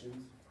questions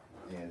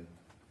and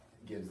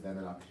gives them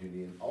an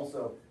opportunity. And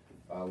also,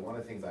 one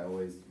of the things I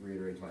always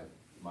reiterate to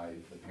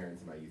the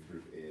parents in my youth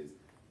group is,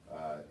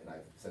 and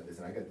I've said this,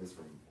 and I got this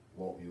from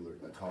Walt Mueller,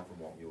 a talk from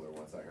Walt Mueller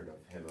once I heard of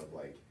him, of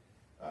like,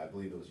 I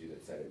believe it was you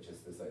that said it,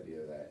 just this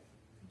idea that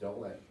don't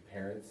let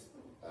parents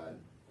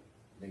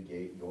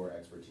negate your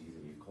expertise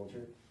in youth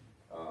culture.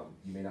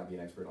 You may not be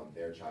an expert on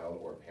their child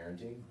or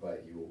parenting,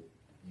 but you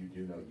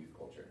do know youth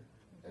culture,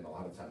 and a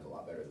lot of times a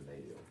lot better than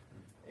they do.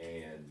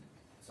 And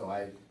so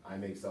I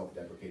make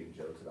self-deprecating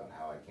jokes about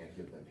how I can't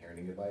give them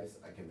parenting advice.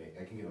 I can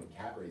give them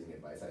cat raising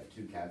advice. I have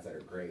 2 cats that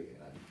are great,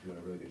 and I'm doing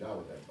a really good job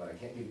with them, but I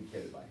can't give you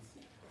kid advice.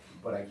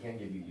 But I can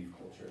give you youth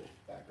culture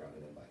background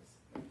and advice,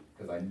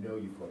 because I know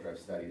youth culture, I've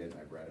studied it and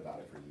I've read about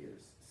it for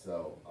years.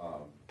 So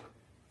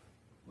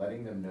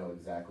letting them know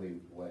exactly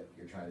what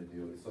you're trying to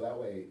do, so that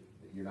way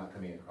you're not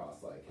coming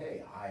across like,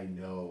 hey, I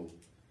know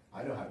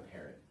how to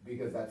parent,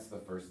 because that's the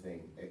first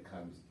thing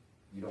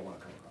you don't want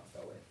to come across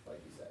that way, like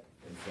you said.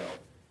 And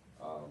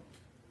so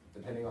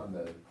depending on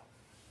the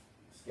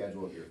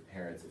schedule of your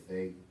parents, if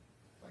they,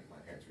 like my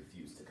parents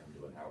refuse to come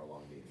to an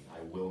hour-long meeting,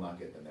 I will not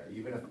get them there,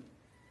 even if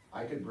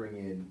I could bring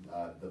in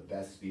the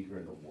best speaker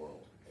in the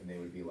world, and they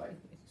would be like,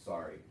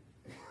 sorry,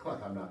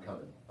 I'm not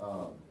coming.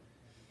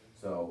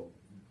 So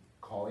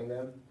calling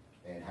them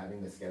and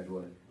having the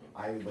schedule,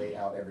 I lay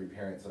out every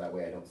parent so that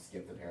way I don't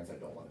skip the parents I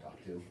don't want to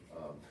talk to,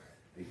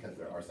 because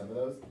there are some of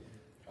those.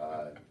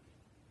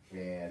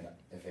 And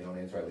if they don't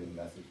answer, I leave a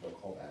message, they'll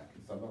call back.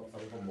 Some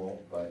of them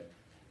won't, but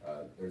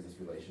there's this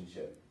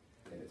relationship,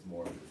 and it's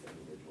more of this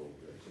individual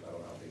relationship. I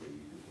don't know how big a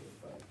YouTube is.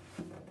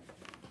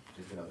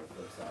 just another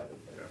flip side of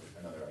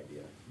another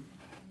idea.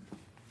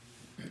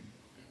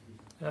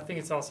 And I think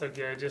it's also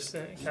good, just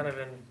kind of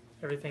in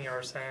everything you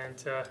were saying,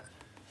 to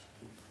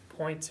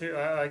point to,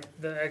 like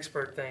the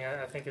expert thing,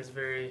 I think is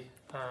very,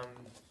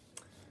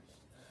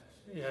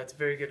 it's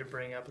very good to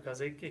bring up,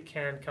 because it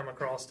can come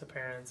across to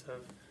parents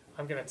of,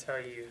 I'm going to tell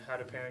you how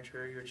to parent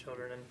your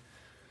children, and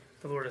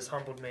the Lord has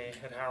humbled me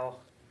at how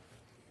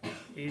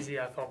easy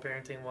I thought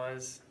parenting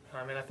was.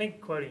 And I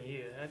think quoting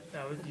you,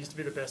 I used to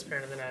be the best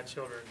parent and then I had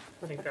children.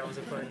 I think that was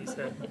a quote you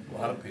said.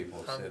 A lot of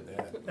people have said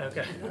that.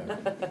 Okay.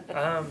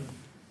 Yeah.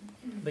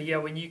 But yeah,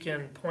 when you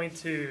can point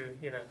to,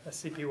 a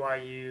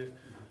CPYU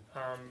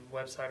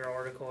website or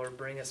article, or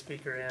bring a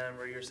speaker in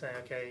where you're saying,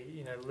 okay,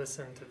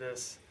 listen to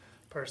this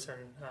person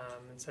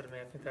instead of me,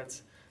 I think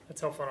that's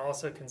helpful. And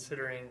also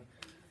considering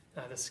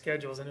the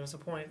schedules. And it was a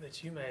point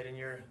that you made in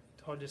your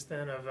talk just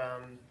then of,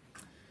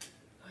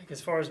 like,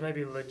 as far as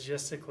maybe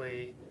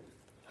logistically,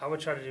 I would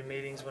try to do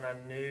meetings when I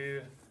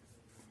knew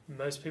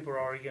most people are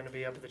already going to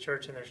be up at the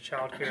church and there's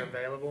childcare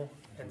available.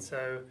 And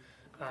so,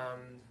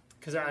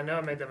 because I know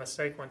I made that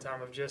mistake one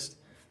time of just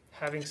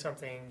having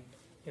something,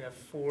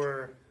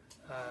 for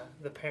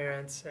the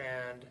parents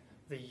and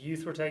the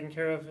youth were taken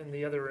care of in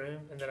the other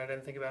room, and then I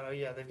didn't think about,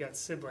 they've got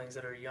siblings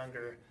that are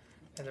younger,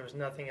 and there was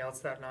nothing else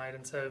that night.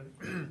 And so,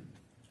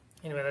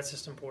 anyway, that's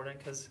just important,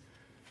 because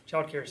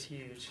childcare is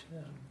huge,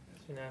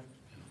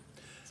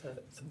 So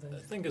I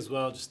think as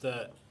well, just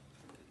a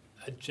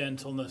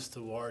gentleness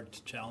toward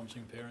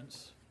challenging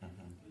parents. Mhm.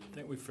 I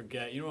think we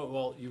forget. You know what,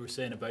 Walt, you were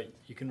saying about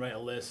you can write a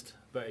list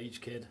about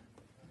each kid,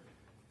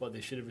 what they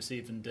should have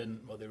received and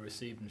didn't, what they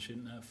received and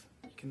shouldn't have.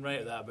 You can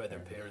write that about their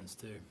parents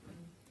too.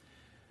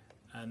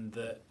 And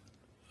that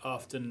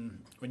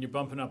often when you're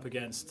bumping up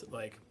against,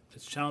 like,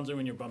 it's challenging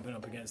when you're bumping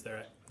up against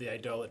the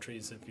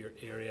idolatries of your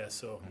area.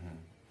 So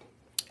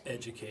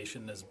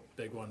education is a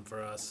big one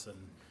for us, and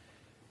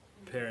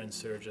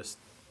parents who are just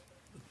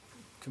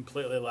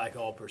completely lack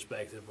all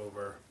perspective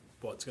over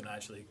what's going to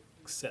actually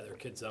set their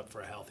kids up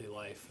for a healthy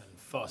life, and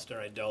foster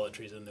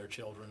idolatries in their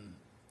children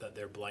that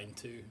they're blind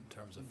to in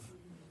terms of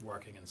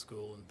working in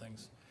school and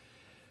things.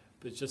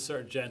 But it's just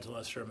sort of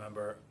gentleness to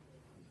remember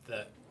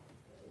that,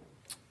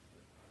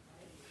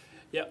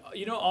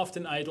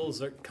 often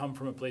idols come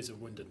from a place of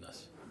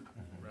woundedness,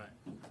 right?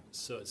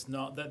 So it's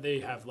not that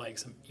they have like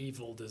some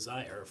evil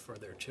desire for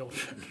their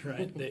children,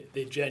 right?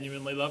 They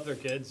genuinely love their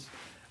kids,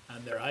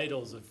 and their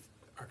idols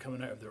are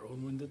coming out of their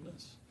own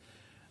woundedness.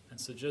 And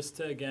so just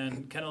to,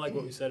 again, kind of like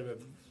what we said about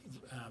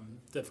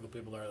difficult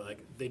people are like,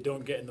 they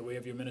don't get in the way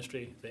of your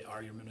ministry, they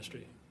are your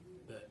ministry.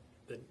 That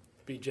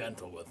be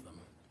gentle with them.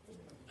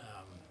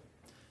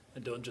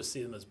 And don't just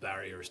see them as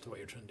barriers to what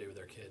you're trying to do with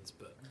their kids,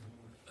 but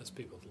as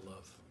people to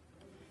love.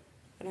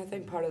 And I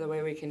think part of the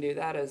way we can do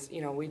that is,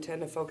 we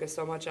tend to focus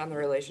so much on the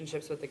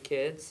relationships with the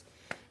kids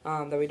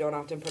that we don't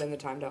often put in the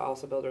time to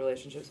also build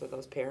relationships with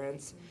those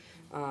parents.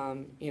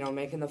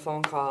 Making the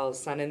phone calls,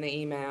 sending the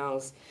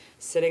emails,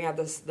 sitting at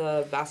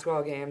the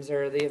basketball games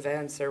or the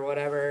events or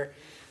whatever.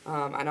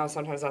 I know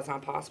sometimes that's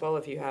not possible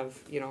if you have,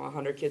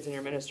 100 kids in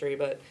your ministry,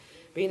 but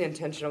being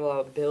intentional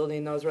about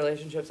building those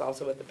relationships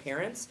also with the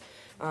parents,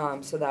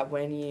 so that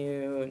when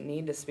you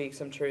need to speak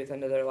some truth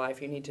into their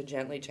life, you need to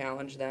gently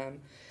challenge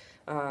them.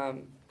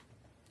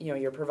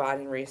 You're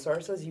providing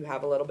resources, you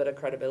have a little bit of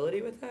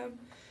credibility with them.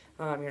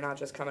 You're not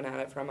just coming at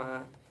it from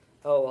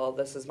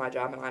this is my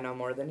job and I know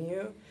more than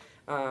you.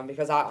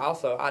 Because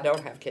I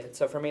don't have kids,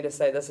 so for me to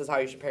say this is how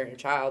you should parent your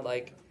child,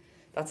 like,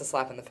 that's a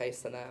slap in the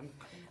face to them.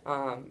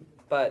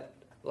 But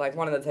like,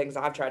 one of the things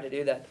I've tried to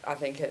do that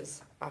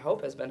I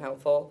hope has been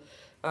helpful,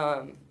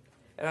 and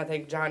I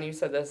think, John, you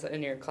said this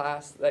in your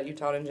class that you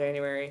taught in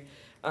January,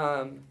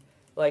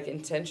 like,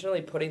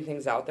 intentionally putting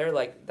things out there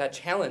like that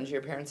challenge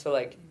your parents to,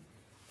 like,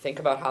 think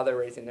about how they're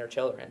raising their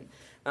children.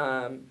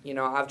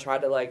 I've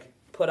tried to, like,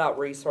 put out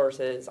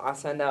resources. I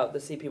send out the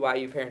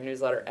CPYU parent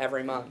newsletter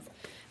every month.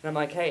 And I'm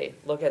like, hey,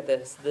 look at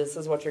this. This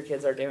is what your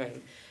kids are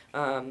doing.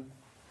 I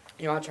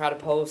try to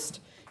post,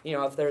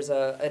 if there's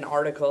an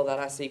article that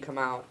I see come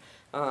out,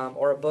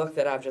 or a book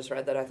that I've just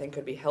read that I think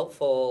could be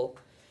helpful,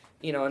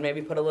 and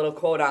maybe put a little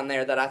quote on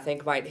there that I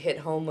think might hit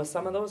home with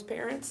some of those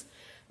parents.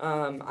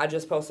 I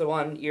just posted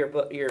your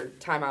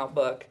timeout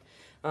book.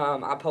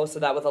 I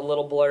posted that with a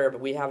little blurb.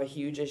 We have a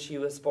huge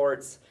issue with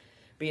sports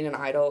being an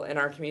idol in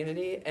our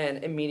community,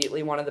 and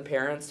immediately one of the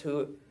parents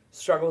who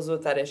struggles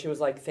with that issue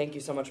was like, thank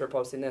you so much for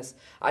posting this.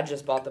 I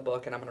just bought the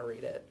book and I'm going to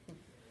read it.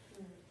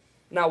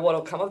 Now,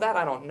 what'll come of that,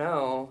 I don't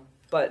know,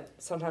 but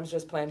sometimes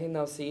just planting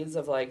those seeds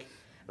of, like,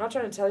 I'm not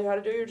trying to tell you how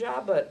to do your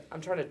job, but I'm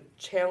trying to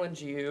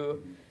challenge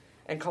you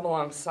and come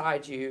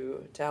alongside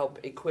you to help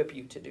equip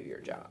you to do your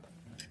job.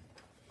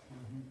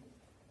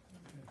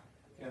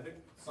 Yeah, I think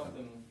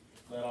something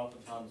that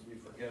oftentimes we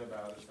forget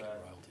about is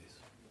that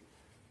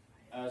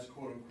as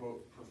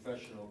quote-unquote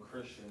professional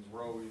Christians,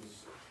 we're always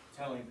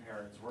telling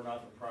parents we're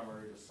not the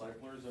primary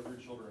disciplers of your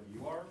children,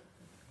 you are,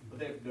 but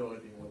they have no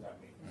idea what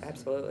that means.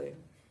 Absolutely.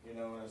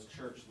 As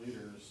church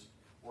leaders,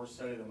 we're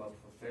setting them up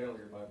for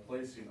failure by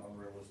placing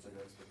unrealistic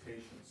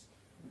expectations.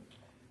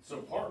 So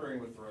partnering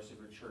with the rest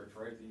of your church,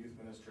 right, the youth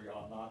ministry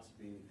ought not to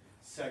be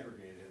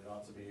segregated, it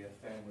ought to be a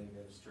family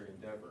ministry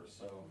endeavor.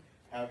 So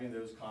having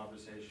those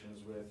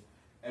conversations with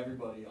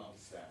everybody on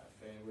staff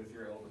and with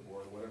your elder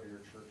board, whatever your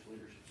church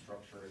leadership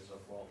structure is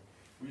of, well,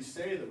 we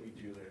say that we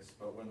do this,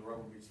 but when the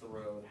rubber meets the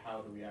road,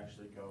 how do we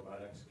actually go about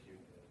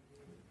executing it?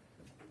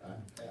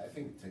 I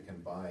think to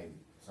combine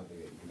something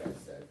that you guys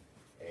said,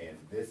 and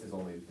this has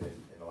only been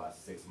in the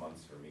last 6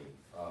 months for me,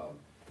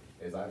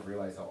 is I've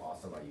realized how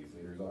awesome my youth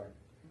leaders are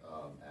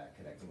at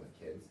connecting with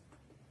kids.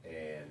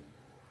 And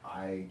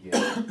I get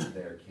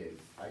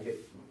I get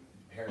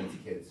parents'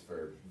 kids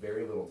for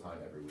very little time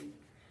every week.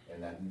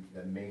 And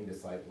the main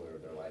discipler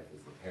of their life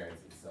is the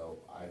parents. And so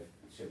I've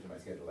shifted my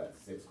schedule to that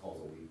 6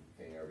 calls a week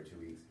thing every 2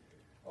 weeks.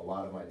 A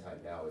lot of my time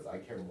now is I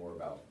care more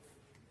about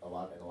in a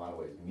lot of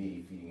ways,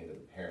 me feeding into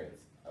the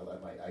parents.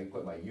 I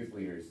put my youth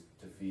leaders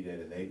to feed in,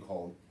 and they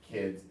call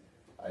kids.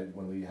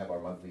 When we have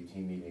our monthly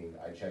team meeting,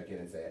 I check in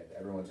and say,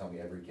 everyone tell me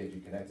every kid you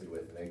connected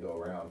with, and they go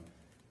around.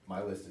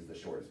 My list is the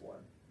shortest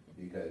one,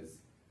 because,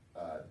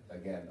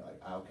 again,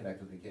 I'll connect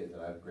with the kids,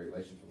 and I have great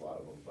relationships with a lot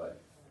of them, but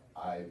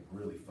I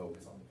really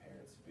focus on the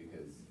parents,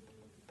 because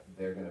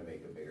they're gonna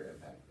make a bigger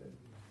impact than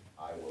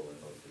I will in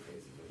most of the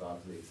cases. There's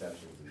obviously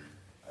exceptions, and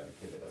I have a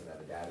kid that doesn't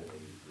have a dad in the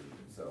youth group,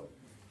 and so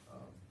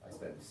I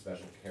spend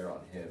special care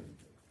on him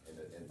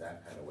in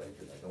that kind of way,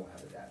 because I don't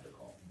have a dad to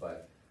call.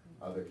 But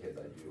other kids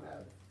I do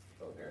have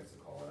both parents to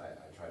call, and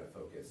I try to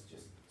focus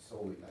just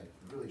solely, I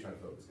really try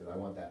to focus, because I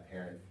want that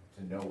parent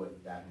to know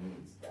what that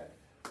means, that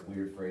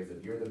weird phrase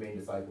of, you're the main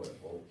discipler.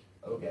 Well,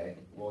 okay,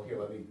 well, here,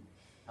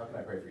 how can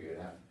I pray for you,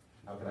 and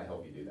how can I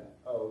help you do that?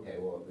 Oh, okay,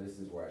 well, this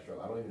is where I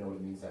struggle. I don't even know what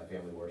it means to have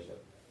family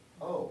worship.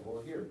 Oh,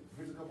 well, here's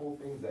a couple of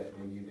things that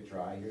maybe you could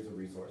try. Here's a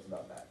resource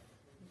about that.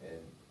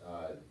 And,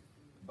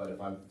 but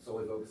if I'm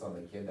solely focused on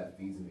the kid, that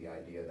feeds in the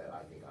idea that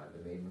I think I'm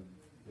the main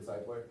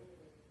discipler,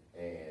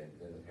 and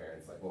then the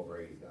parents like, well,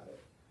 Brady's got it,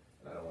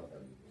 and I don't want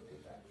them to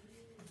take that.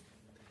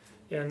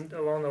 Yeah, and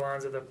along the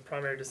lines of the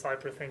primary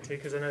discipler thing too,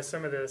 because I know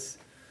some of this,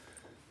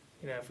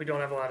 if we don't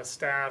have a lot of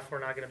staff,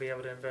 we're not going to be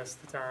able to invest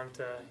the time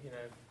to,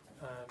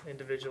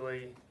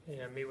 individually,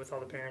 meet with all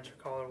the parents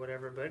or call or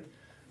whatever. But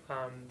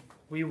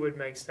we would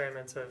make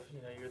statements of,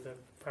 you're the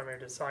primary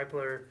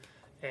discipler,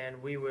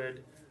 and we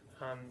would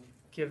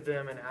give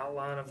them an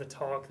outline of the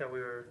talk that we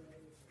were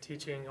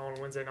teaching on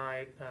Wednesday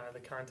night, the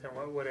content,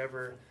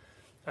 whatever,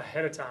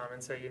 ahead of time,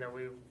 and say,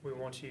 we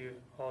want you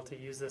all to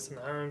use this in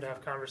the home, to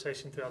have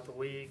conversation throughout the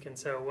week. And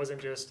so it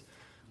wasn't just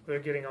we're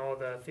getting all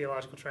the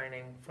theological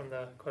training from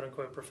the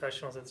quote-unquote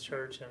professionals at the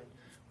church, and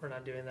we're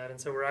not doing that. And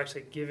so we're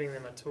actually giving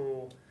them a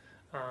tool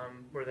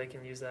where they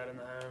can use that in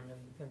the home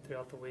and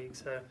throughout the week.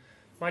 So it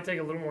might take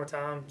a little more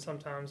time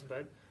sometimes,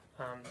 but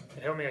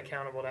it held me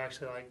accountable to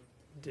actually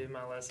do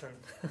my lesson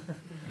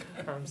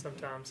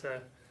sometimes. So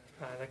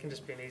that can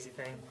just be an easy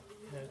thing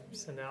to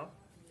send out.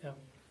 Yeah.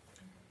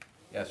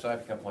 Yeah, so I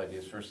have a couple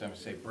ideas. First, I'm going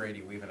to say,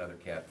 Brady, we have another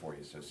cat for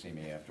you, so see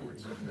me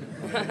afterwards.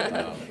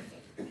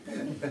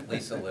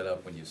 Lisa lit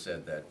up when you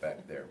said that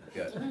back there.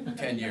 We got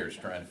 10 years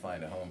trying to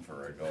find a home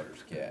for our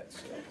daughter's cat.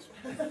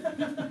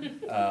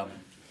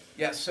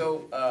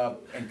 So.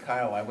 And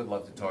Kyle, I would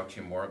love to talk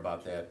to you more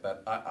about that,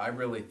 but I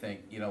really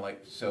think,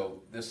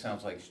 so this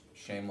sounds like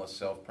shameless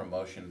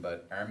self-promotion,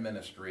 but our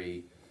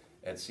ministry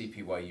at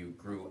CPYU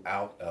grew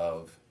out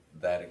of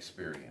that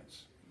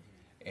experience.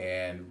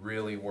 And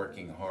really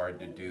working hard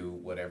to do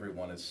what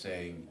everyone is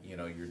saying,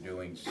 you're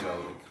doing. So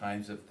the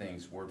kinds of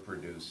things we're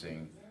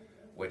producing,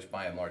 which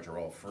by and large are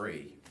all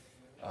free,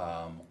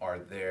 are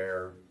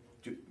there.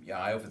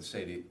 I often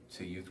say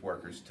to youth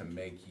workers to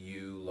make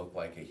you look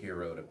like a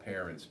hero to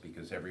parents,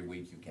 because every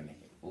week you can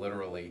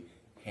literally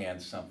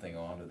hand something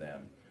on to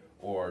them.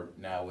 Or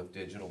now with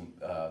digital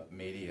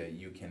media,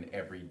 you can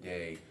every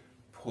day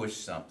push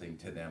something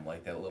to them,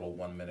 like that little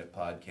 1-minute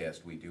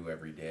podcast we do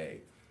every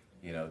day.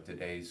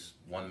 Today's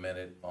 1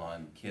 minute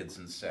on kids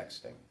and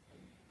sexting,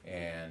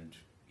 and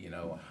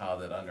how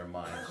that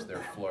undermines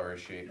their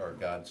flourishing, or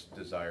God's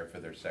desire for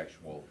their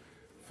sexual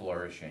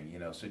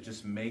flourishing. So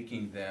just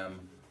making them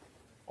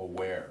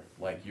aware,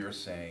 like you're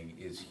saying,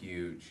 is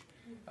huge.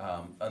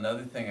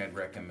 Another thing I'd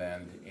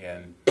recommend,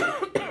 and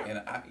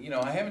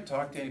I haven't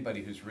talked to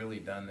anybody who's really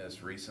done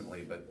this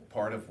recently, but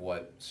part of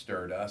what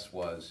stirred us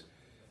was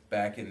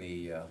back in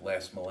the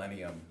last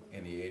millennium,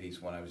 in the 80s,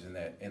 when I was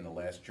in the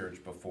last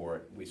church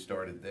before we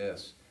started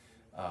this,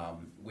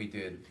 we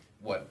did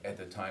what at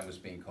the time was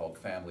being called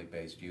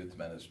family-based youth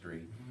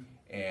ministry.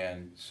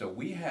 And so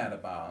we had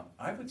about,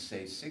 I would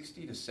say,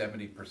 60 to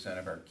 70%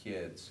 of our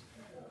kids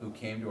who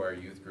came to our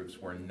youth groups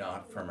were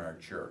not from our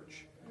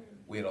church.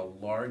 We had a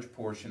large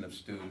portion of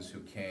students who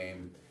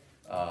came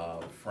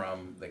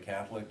from the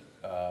Catholic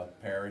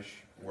parish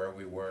where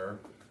we were.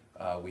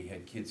 We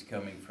had kids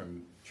coming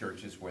from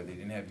churches where they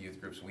didn't have youth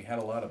groups. We had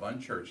a lot of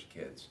unchurched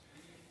kids.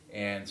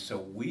 And so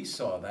we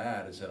saw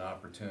that as an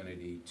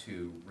opportunity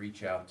to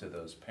reach out to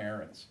those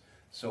parents.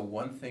 So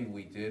one thing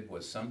we did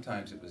was,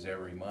 sometimes it was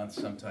every month,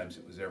 sometimes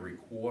it was every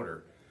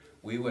quarter,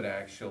 we would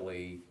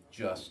actually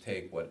just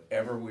take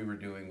whatever we were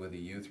doing with a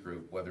youth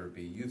group, whether it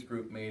be a youth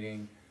group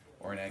meeting,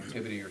 or an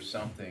activity or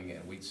something,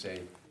 and we'd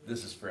say,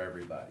 this is for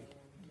everybody.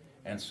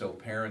 And so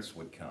parents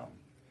would come.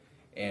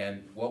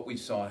 And what we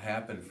saw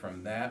happen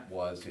from that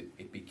was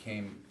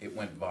it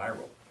went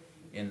viral,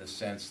 in the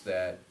sense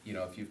that,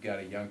 if you've got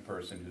a young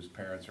person whose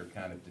parents are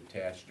kind of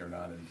detached or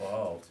not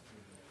involved,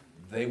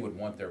 they would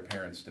want their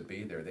parents to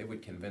be there. They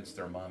would convince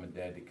their mom and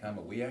dad to come.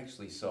 And we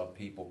actually saw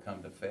people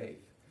come to faith,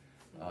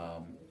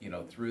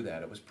 through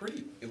that. It was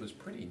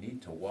pretty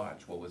neat to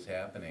watch what was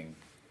happening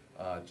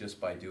just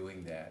by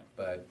doing that.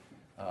 But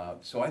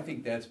so I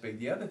think that's big.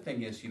 The other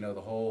thing is,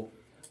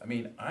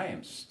 I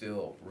am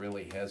still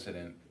really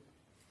hesitant,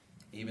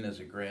 even as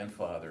a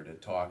grandfather, to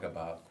talk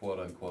about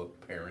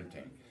quote-unquote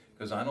parenting,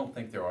 because I don't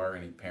think there are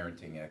any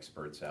parenting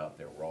experts out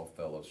there. We're all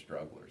fellow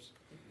strugglers.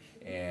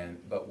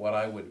 But what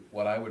I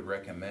would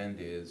recommend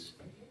is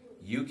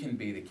you can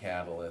be the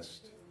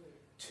catalyst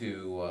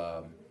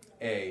to,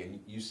 and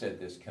you said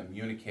this,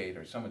 communicate,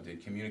 or someone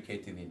did,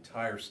 communicate to the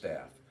entire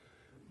staff.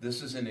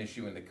 This is an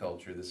issue in the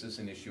culture. This is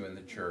an issue in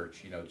the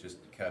church, just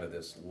kind of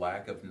this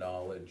lack of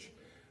knowledge,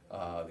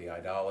 the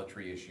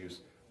idolatry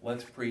issues.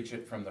 Let's preach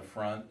it from the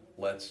front.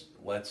 Let's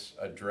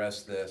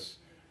address this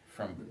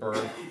from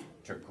birth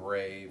to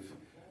grave.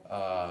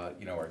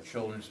 Our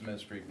children's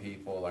ministry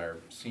people, our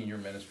senior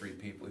ministry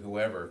people,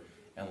 whoever,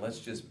 and let's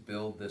just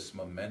build this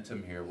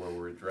momentum here where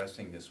we're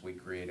addressing this. We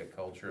create a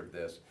culture of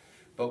this.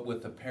 But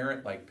with the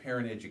parent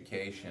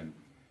education,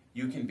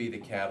 you can be the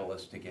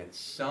catalyst to get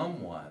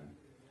someone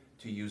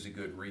to use a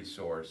good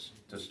resource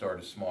to start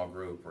a small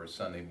group or a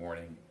Sunday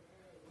morning,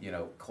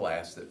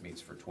 class that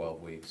meets for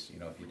 12 weeks,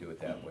 if you do it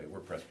that way. We're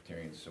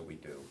Presbyterians, so we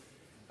do.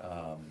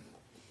 A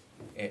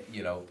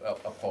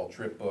Paul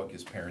Tripp book,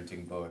 his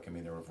parenting book.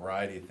 There are a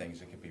variety of things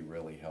that could be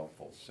really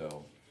helpful.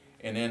 So,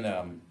 and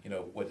then,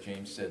 what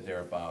James said there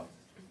about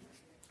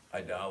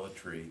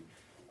idolatry,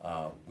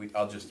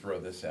 I'll just throw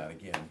this out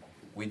again.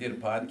 We did a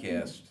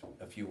podcast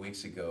a few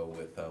weeks ago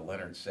with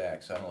Leonard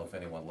Sachs. I don't know if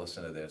anyone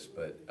listened to this,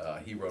 but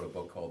he wrote a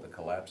book called The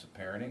Collapse of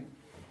Parenting,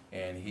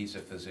 and he's a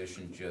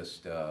physician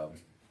just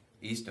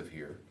east of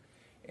here.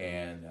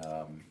 And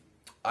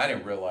I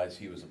didn't realize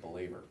he was a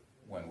believer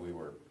when we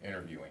were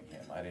interviewing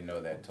him. I didn't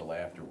know that till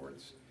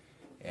afterwards.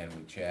 And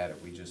we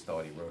chatted. We just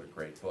thought he wrote a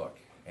great book.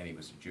 And he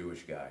was a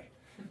Jewish guy.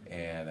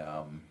 And,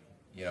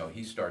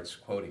 he starts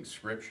quoting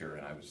scripture,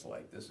 and I was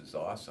like, this is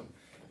awesome.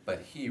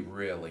 But he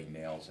really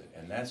nails it.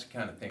 And that's the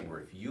kind of thing where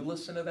if you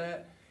listen to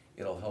that,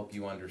 it'll help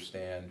you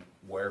understand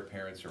where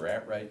parents are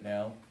at right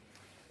now.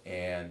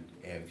 And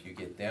if you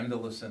get them to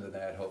listen to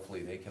that,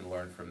 hopefully they can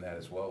learn from that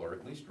as well, or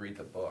at least read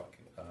the book.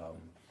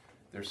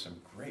 There's some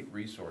great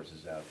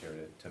resources out there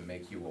to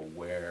make you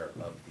aware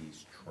of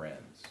these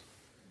trends,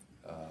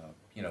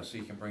 so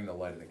you can bring the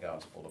light of the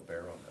gospel to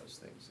bear on those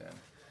things then.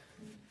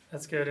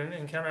 That's good.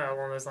 And kind of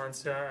along those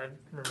lines too, I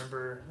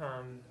remember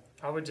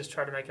I would just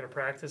try to make it a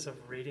practice of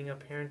reading a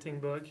parenting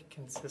book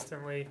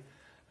consistently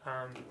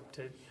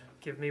to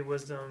give me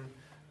wisdom,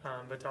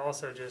 but to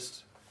also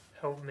just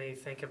help me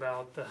think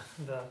about the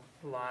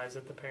lives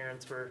that the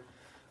parents were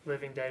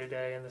living day to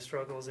day and the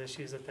struggles,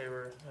 issues that they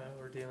were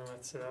dealing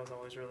with. So that was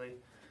always really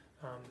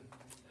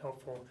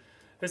helpful.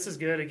 This is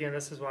good. Again,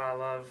 this is why I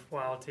love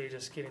YLT,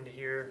 just getting to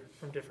hear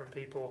from different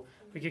people.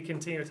 We could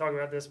continue to talk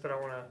about this, but I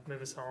want to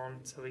move us on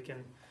so we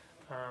can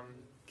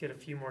get a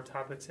few more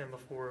topics in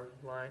before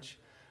lunch.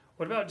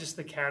 What about just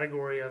the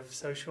category of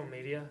social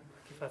media?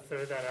 If I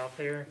throw that out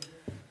there,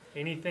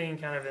 anything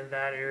kind of in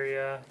that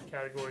area,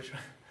 categories,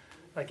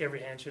 like every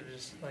hand should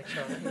just like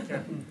shout.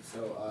 Yeah.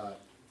 So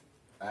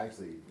I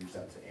actually reached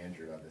out to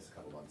Andrew on this a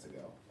couple months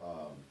ago.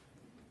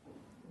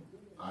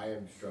 I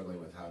am struggling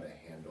with how to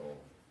handle,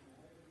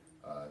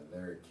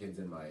 there are kids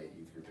in my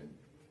youth group, and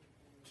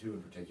two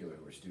in particular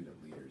who are student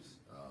leaders,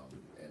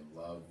 and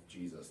love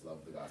Jesus,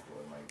 love the gospel,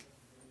 and like,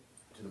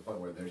 to the point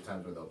where there's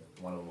times where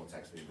one of them will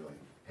text me and be like,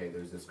 hey,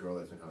 there's this girl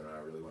that's been coming around, I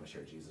really want to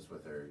share Jesus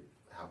with her,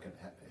 how can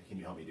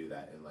you help me do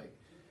that? And like,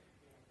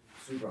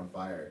 super on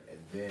fire. And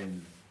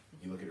then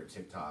you look at her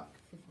TikTok,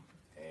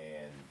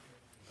 and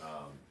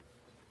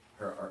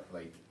her art,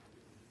 like,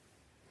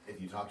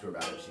 if you talk to her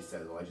about it, she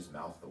says, well, I just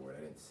mouthed the word,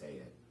 I didn't say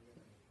it.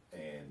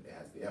 And it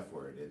has the F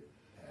word, it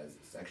has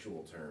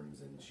sexual terms,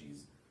 and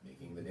she's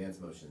making the dance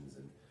motions,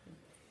 and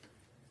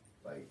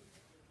like,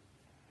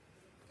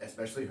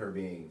 especially her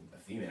being a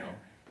female,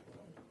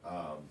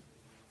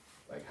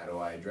 like, how do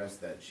I address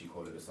that? She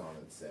quoted a song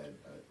that said,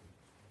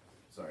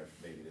 sorry,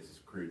 maybe this is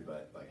crude,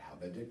 but like, how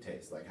that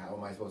dictates, like, how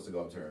am I supposed to go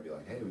up to her and be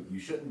like, hey, you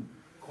shouldn't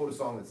quote a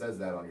song that says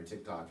that on your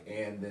TikTok,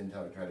 and then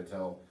try to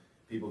tell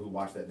people who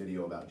watch that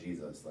video about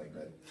Jesus, like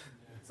that,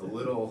 it's a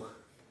little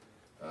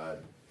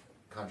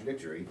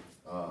contradictory,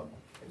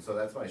 and so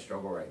that's my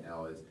struggle right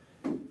now, is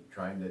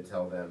trying to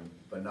tell them,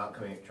 but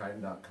trying to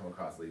not come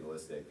across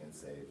legalistic and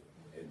say,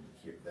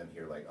 and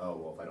hear like, oh,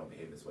 well, if I don't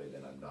behave this way,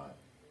 then I'm not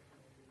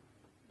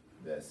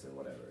this or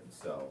whatever. And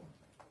so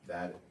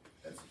that's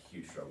a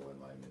huge struggle in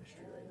my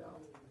ministry right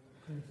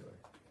now.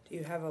 Do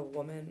you have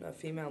a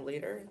female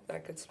leader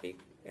that could speak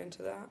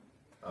into that?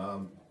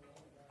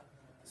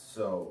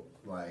 So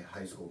my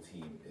high school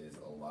team is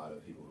a lot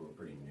of people who are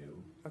pretty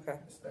new, Okay.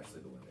 especially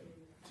the women,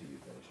 to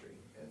youth ministry,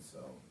 and so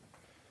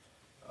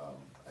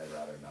I'd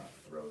rather not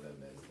throw them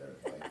as their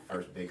like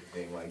first big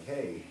thing. Like,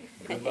 hey,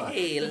 good luck.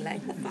 Hey,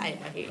 like the fire,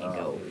 here you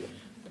go.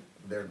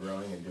 They're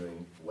growing and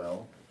doing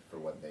well for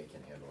what they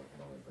can handle at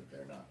the moment, but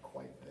they're not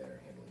quite there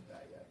handling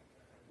that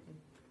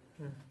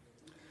yet.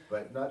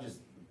 But not just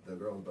the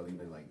girls, but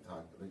even like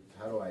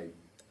how do I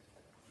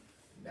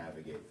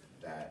navigate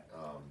that?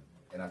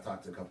 And I've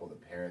talked to a couple of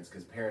the parents,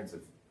 because parents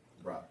have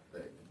brought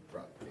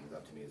things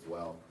up to me as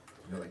well.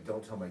 You know, like,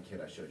 don't tell my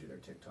kid I showed you their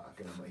TikTok,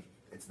 and I'm like,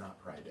 it's not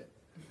private.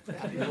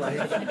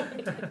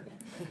 Like,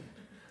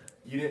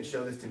 you didn't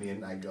show this to me,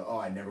 and I go, oh,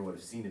 I never would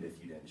have seen it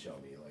if you didn't show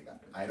me. Like,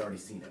 I'd already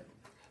seen it.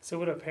 So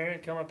would a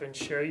parent come up and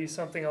show you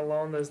something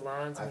along those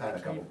lines? I've had a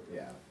couple,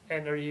 yeah.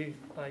 And are you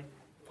like,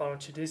 why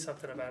don't you do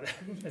something about it?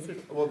 Is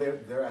it, Well,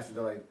 they're asking,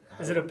 they're like,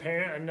 is it a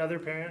parent, another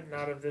parent,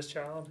 not of this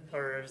child,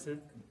 or is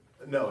it?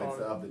 no, it's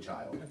of the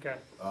child. Okay.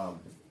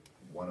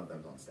 One of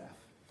them's on staff,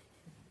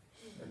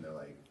 and they're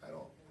like, I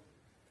don't,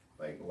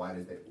 like, why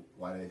do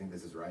they think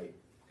this is right?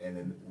 And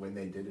then when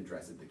they did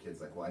address it, the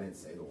kid's like, well, I didn't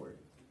say the word.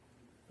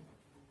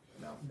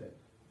 Mouth it.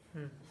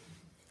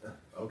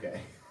 Okay,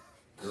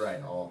 you're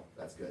right.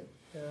 That's good.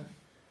 Yeah.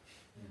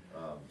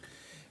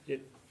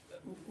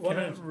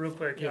 Real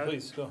quick,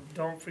 please go.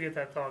 Don't forget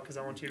that thought, because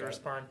I want you to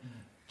respond.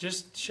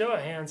 Just show of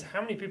hands,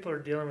 how many people are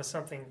dealing with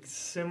something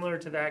similar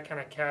to that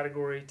kind of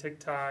category,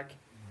 TikTok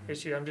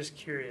issue? I'm just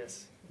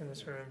curious in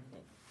this room.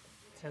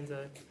 Hands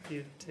up,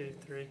 few, 2,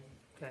 3.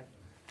 Okay,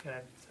 go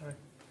ahead, sorry.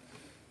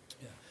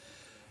 Yeah,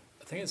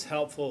 I think it's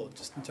helpful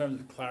just in terms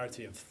of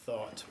clarity of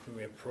thought when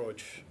we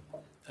approach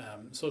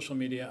social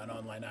media and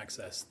online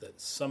access, that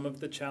some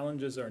of the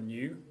challenges are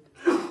new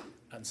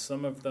and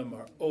some of them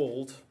are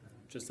old,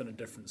 just in a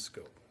different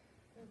scope,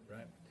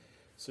 right?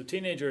 So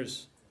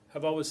teenagers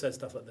have always said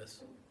stuff like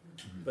this,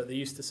 but they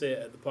used to say it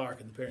at the park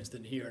and the parents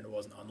didn't hear and it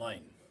wasn't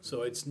online.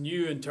 So it's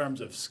new in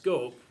terms of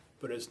scope,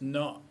 but it's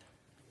not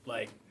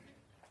like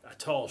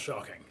at all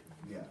shocking.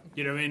 Yeah.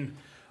 You know what I mean?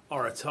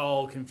 Or at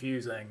all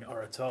confusing,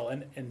 or at all,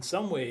 and in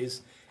some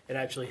ways it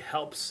actually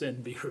helps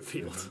sin be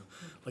revealed.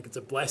 Like, it's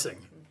a blessing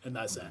in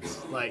that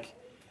sense. Like,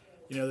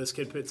 you know, this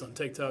kid puts on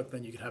TikTok,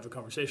 then you can have a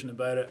conversation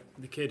about it.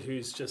 The kid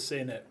who's just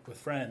saying it with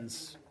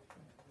friends,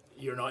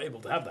 you're not able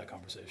to have that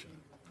conversation,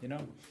 you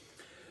know?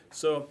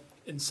 So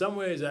in some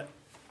ways,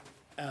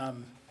 I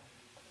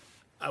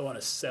want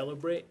to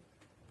celebrate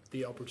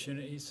the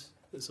opportunities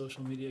that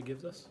social media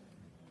gives us,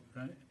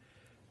 right?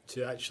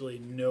 To actually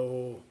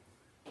know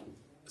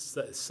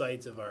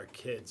sides of our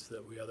kids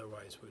that we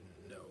otherwise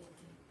wouldn't know.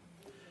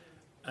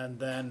 And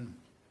then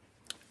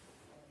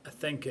I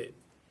think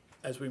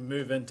as we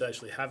move into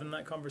actually having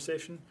that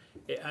conversation,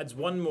 it adds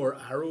one more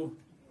arrow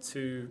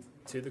to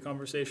the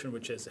conversation,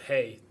 which is,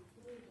 hey,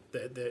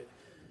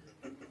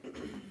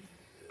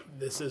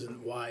 this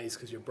isn't wise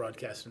because you're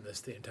broadcasting this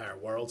to the entire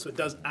world. So it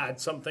does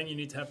add something you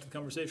need to have to the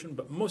conversation,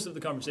 but most of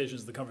the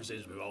conversations are the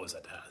conversations we've always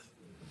had to have,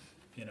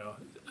 you know,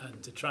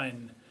 and to try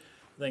and,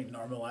 I think,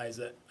 normalize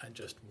it and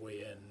just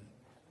weigh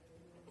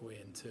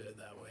into it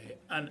that way.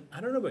 And I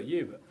don't know about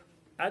you, but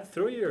I'd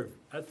throw your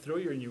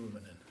new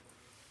woman in.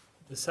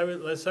 That's how we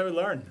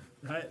learn,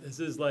 right? This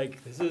is,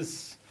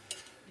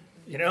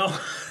 you know,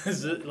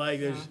 this is like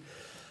there's.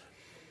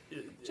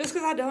 Just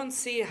because I don't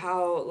see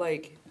how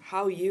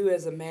you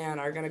as a man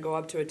are gonna go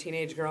up to a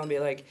teenage girl and be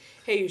like,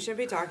 "Hey, you shouldn't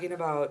be talking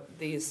about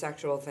these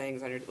sexual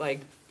things." And you're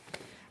like,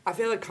 I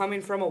feel like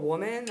coming from a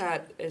woman,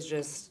 that is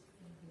just,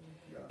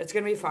 it's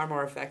gonna be far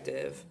more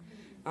effective.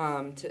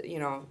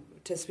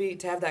 To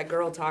have that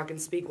girl talk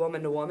and speak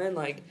woman to woman.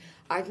 Like,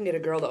 I can get a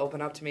girl to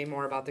open up to me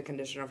more about the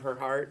condition of her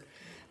heart.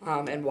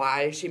 And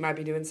why she might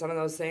be doing some of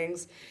those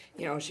things.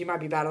 You know, she might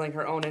be battling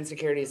her own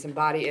insecurities, some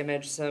body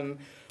image, some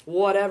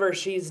whatever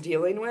she's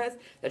dealing with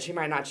that she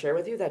might not share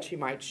with you, that she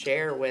might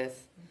share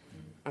with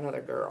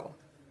another girl.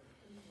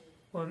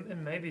 Well,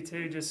 and maybe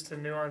too, just to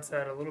nuance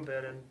that a little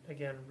bit, and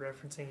again,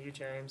 referencing you,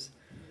 James,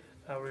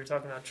 we were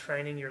talking about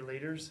training your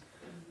leaders.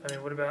 I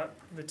mean, what about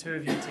the two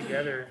of you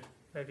together,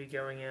 maybe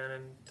going in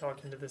and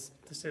talking to the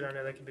student? I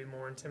know that can be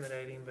more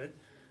intimidating, but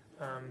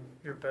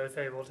you're both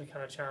able to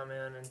kind of chime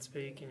in and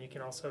speak, and you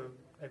can also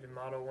maybe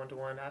model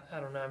one-to-one. I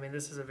don't know. I mean,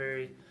 this is a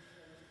very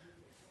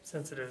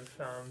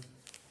sensitive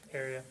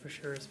area for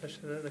sure,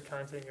 especially the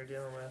content you're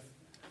dealing with.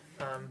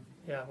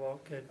 Yeah, well,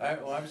 good. I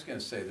was going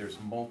to say there's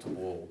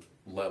multiple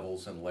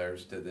levels and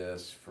layers to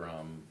this,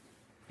 from,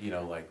 you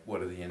know, like,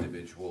 what are the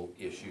individual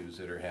issues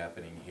that are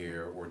happening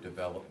here, or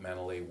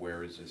developmentally,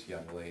 where is this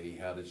young lady,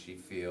 how does she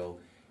feel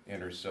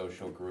in her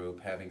social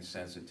group, having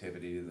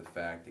sensitivity to the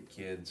fact that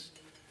kids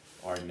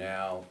are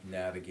now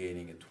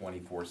navigating a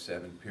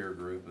 24/7 peer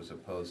group as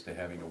opposed to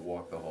having to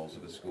walk the halls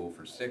of a school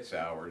for 6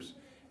 hours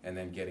and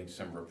then getting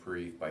some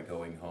reprieve by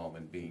going home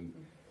and being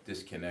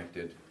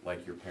disconnected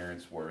like your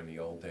parents were in the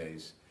old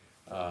days,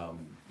 you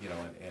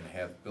know, and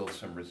have built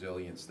some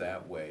resilience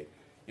that way.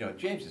 You know,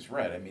 James is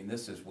right. I mean,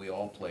 we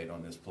all played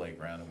on this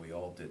playground and we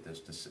all did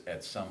this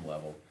at some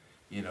level.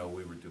 You know,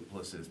 we were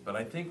duplicitous. But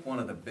I think one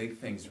of the big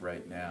things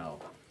right now,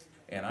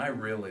 And I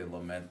really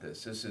lament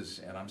this.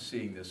 And I'm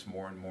seeing this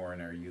more and more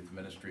in our youth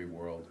ministry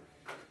world.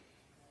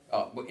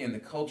 In the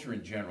culture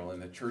in general, in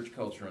the church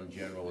culture in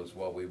general, is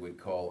what we would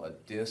call a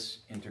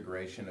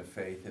disintegration of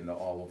faith into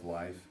all of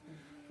life,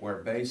 where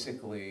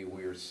basically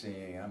we're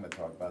seeing, I'm going to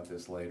talk about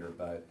this later,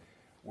 but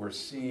we're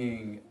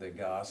seeing the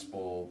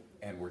gospel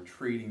and we're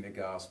treating the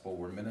gospel,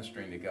 we're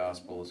ministering the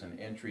gospel as an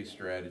entry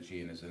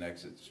strategy and as an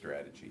exit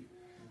strategy.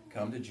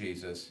 Come to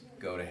Jesus,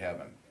 go to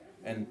heaven.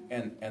 And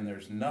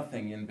there's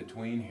nothing in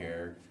between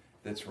here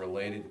that's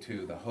related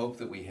to the hope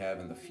that we have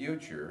in the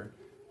future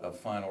of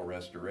final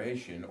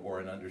restoration or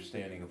an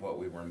understanding of what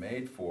we were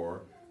made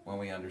for when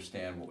we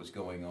understand what was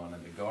going on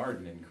in the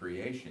garden in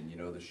creation, you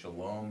know, the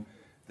shalom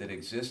that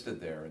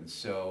existed there. And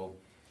so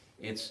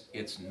it's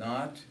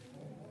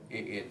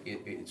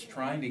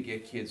trying to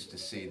get kids to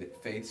see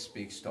that faith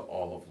speaks to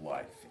all of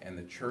life, and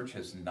the church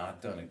has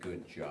not done a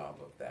good job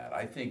of that.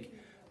 I think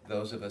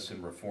those of us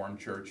in Reformed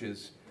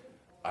churches,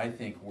 I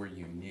think we're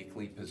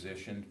uniquely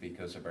positioned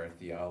because of our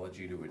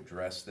theology to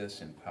address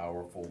this in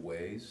powerful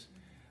ways.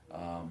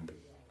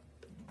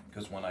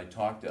 Because when I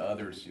talk to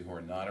others who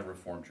are not a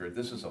Reformed church,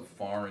 this is a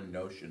foreign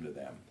notion to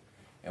them.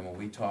 And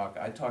when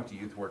I talk to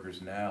youth workers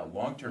now,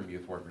 long-term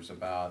youth workers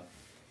about,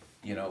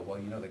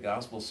 the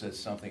gospel says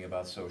something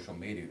about social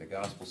media. The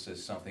gospel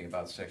says something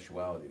about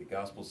sexuality. The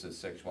gospel says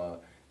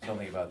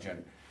something about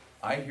gender.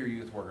 I hear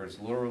youth workers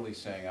literally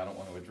saying, I don't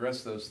want to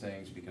address those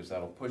things because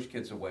that'll push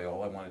kids away.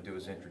 All I want to do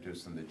is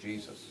introduce them to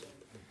Jesus.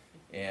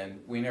 And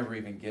we never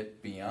even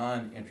get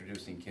beyond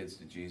introducing kids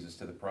to Jesus,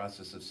 to the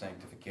process of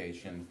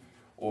sanctification,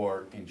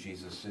 or in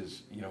Jesus'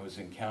 his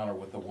encounter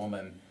with the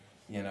woman,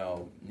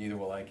 neither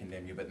will I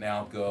condemn you, but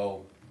now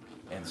go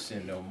and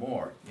sin no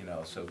more.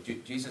 So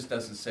Jesus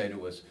doesn't say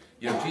to us,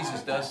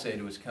 Jesus does say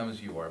to us, come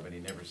as you are, but he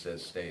never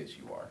says stay as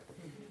you are.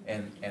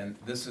 And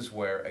this is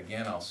where,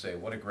 again, I'll say,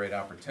 what a great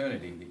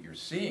opportunity that you're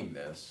seeing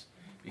this,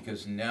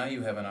 because now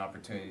you have an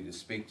opportunity to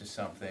speak to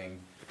something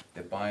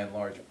that by and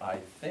large, I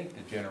think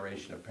the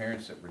generation of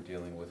parents that we're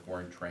dealing with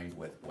weren't trained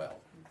with well.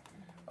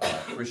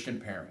 Christian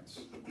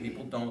parents.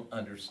 People don't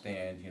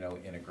understand,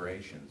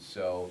 integration.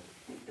 So,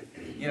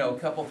 a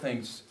couple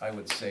things I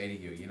would say to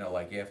you,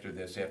 like after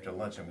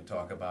lunch, I'm going to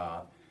talk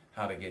about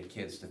how to get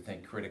kids to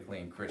think critically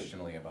and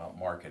Christianly about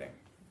marketing.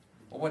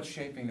 Well, what's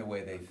shaping the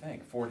way they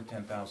think? 4,000 to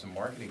 10,000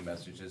 marketing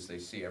messages they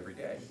see every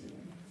day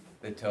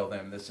that tell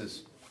them this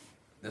is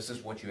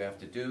what you have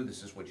to do,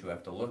 this is what you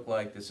have to look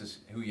like, this is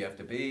who you have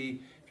to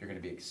be, if you're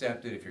going to be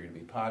accepted, if you're going to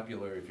be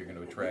popular, if you're going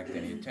to attract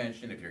any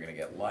attention, if you're going to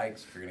get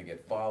likes, if you're going to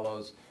get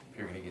follows, if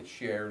you're going to get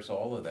shares,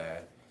 all of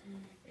that.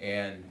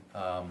 And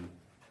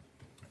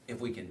if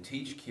we can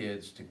teach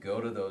kids to go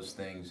to those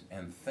things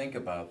and think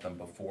about them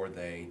before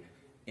they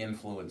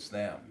influence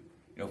them,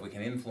 if we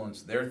can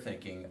influence their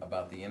thinking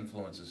about the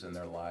influences in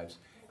their lives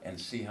and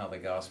see how the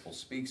gospel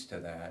speaks to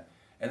that,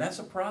 and that's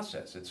a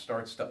process. It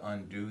starts to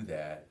undo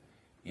that,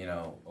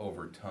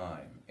 over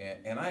time.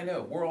 And I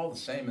know we're all the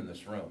same in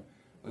this room.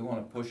 We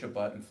want to push a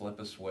button, flip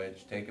a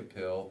switch, take a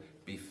pill,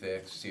 be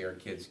fixed, see our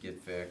kids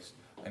get fixed.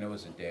 I know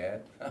as a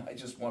dad, I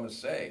just want to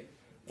say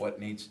what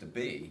needs to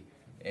be,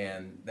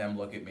 and them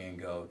look at me and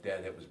go,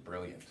 Dad, that was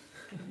brilliant.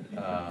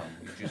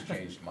 You just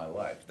changed my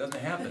life. It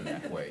doesn't happen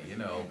that way,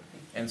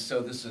 And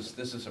so this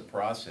is a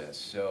process.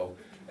 So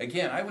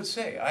again, I would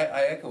say,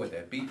 I echo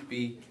that.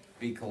 Be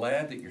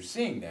glad that you're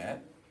seeing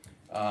that.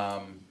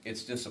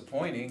 It's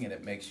disappointing and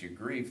it makes you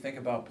grieve. Think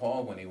about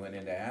Paul when he went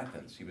into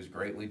Athens. He was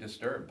greatly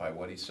disturbed by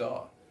what he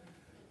saw.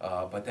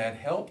 But that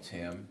helped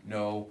him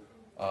know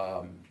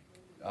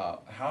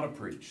how to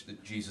preach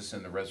Jesus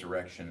and the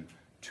resurrection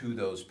to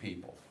those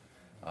people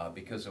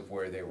because of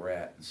where they were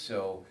at. And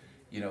so,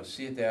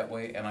 see it that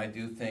way. And I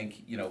do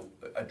think,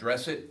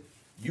 address it.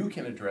 You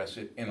can address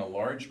it in a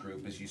large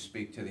group as you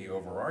speak to the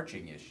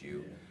overarching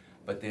issue,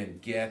 but then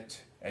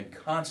get and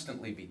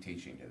constantly be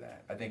teaching to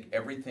that. I think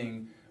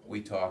everything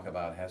we talk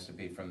about has to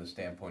be from the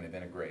standpoint of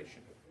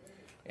integration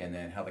and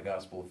then how the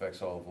gospel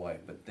affects all of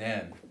life. But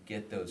then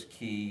get those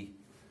key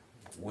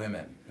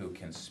women who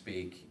can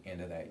speak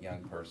into that young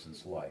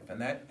person's life. And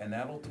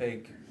that'll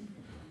take,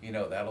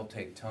 that'll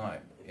take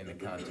time in the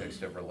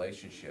context of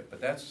relationship. But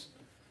that's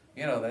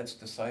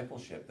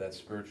discipleship, that's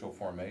spiritual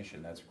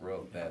formation, that's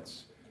growth,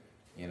 that's,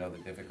 the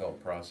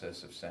difficult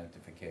process of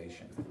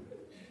sanctification.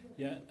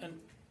 Yeah, and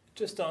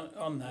just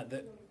on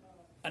that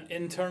an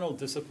internal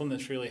discipline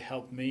that's really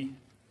helped me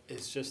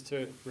is just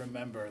to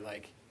remember,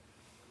 like,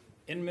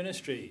 in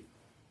ministry,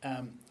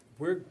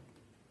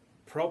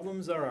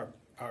 problems are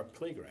our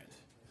playground,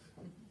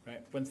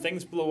 right? When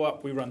things blow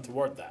up, we run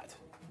toward that.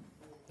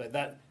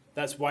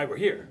 That's why we're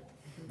here.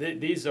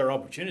 These are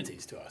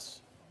opportunities to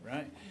us,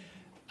 right?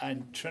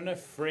 And trying to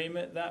frame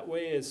it that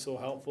way is so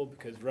helpful,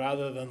 because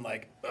rather than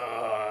like,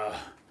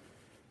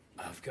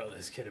 I've got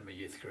this kid in my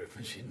youth group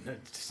and she's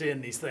saying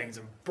these things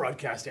and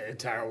broadcasting the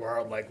entire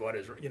world, like what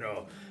is,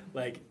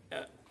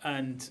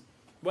 and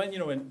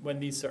when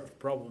these sort of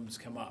problems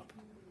come up,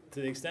 to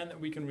the extent that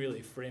we can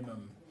really frame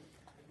them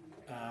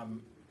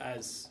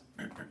as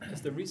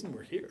the reason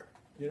we're here,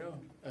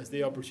 as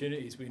the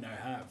opportunities we now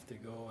have to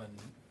go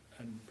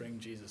and bring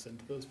Jesus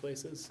into those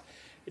places.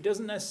 It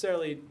doesn't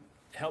necessarily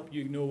help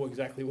you know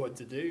exactly what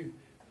to do,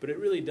 but it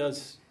really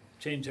does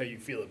change how you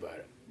feel about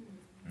it.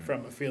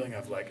 From a feeling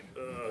of like,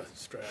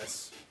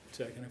 stress,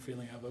 to a kind of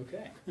feeling of,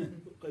 okay,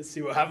 let's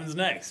see what happens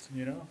next,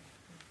 you know?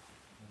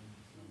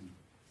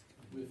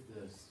 With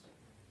this,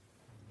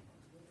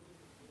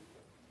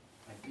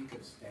 I think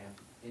of staff,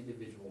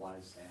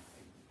 individualized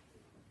staffing.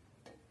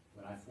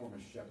 When I form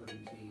a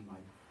shepherding team, I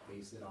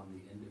base it on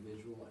the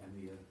individual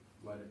and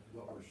what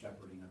we're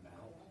shepherding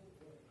about.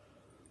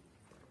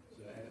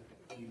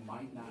 So you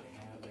might not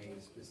have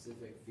a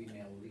specific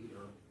female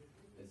leader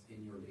that's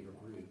in your leader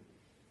group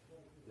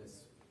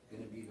that's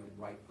gonna be the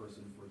right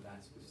person for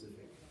that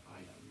specific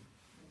item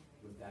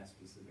with that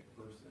specific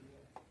person.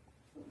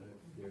 But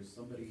there's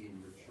somebody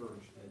in your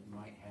church that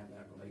might have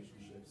that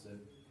relationship, so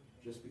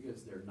just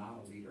because they're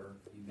not a leader,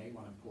 you may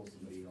wanna pull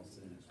somebody else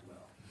in as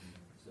well.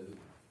 So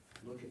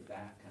look at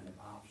that kind of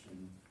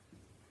option,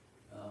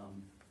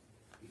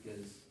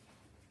 because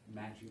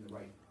matching the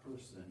right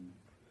person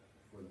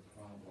for the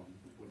problem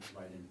with the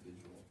right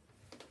individual,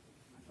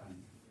 I find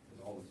has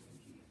always been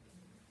key.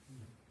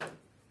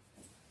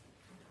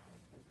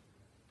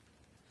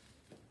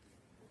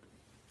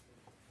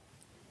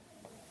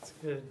 That's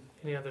good.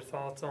 Any other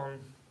thoughts on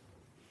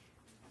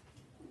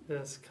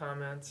this,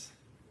 comments?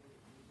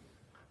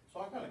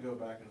 So I kind of go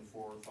back and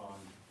forth on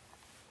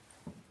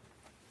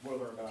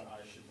whether or not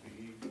I should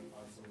be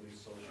on some of these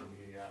social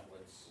media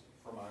outlets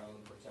for my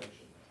own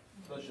protection,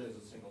 especially as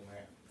a single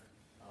man.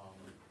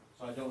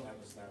 So I don't have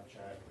a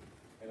Snapchat,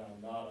 and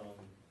I'm not on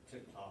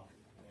TikTok,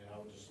 and I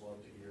would just love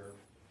to hear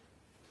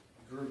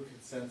group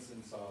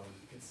consensus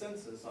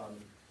on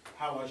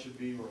how I should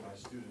be where my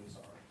students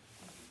are.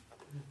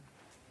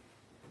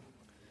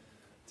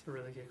 It's a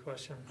really good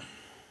question. I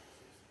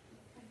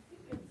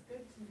think it's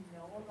good to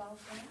know about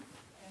them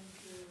and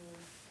to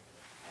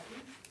at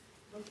least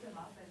look them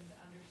up and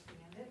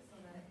understand it so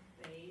that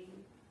they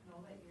know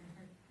that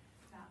you're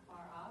not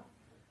far off.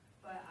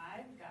 But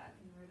I've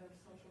gotten rid of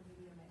social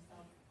media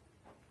myself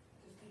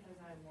just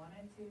because I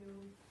wanted to,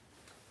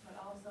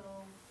 but also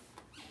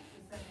to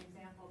set an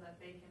example that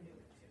they can do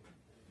it too.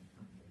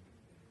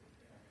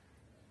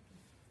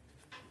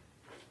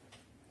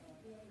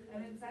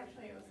 And it's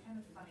actually, it was kind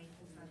of funny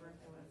because my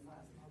birthday was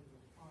last month,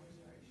 long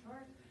story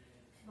short.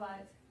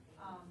 But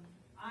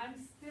I'm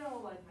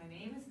still, like, my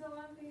name is still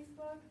on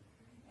Facebook,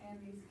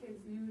 and these kids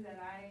knew that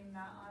I'm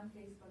not on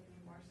Facebook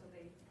anymore, so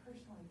they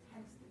personally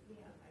texted me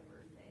on my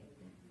birthday.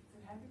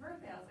 Said, happy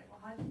birthday. I was like,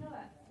 well, how'd you know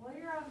that? Well,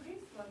 you're on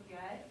Facebook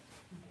yet.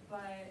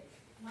 But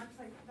Mark's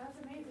like, that's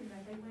amazing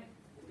that they went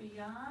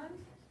beyond,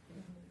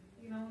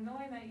 you know,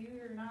 knowing that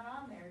you're not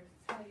on there to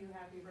tell you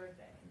happy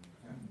birthday.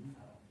 So,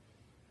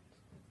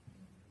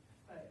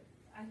 but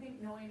I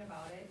think knowing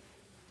about it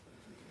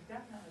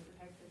definitely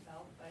protects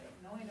yourself, but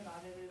knowing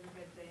about it is a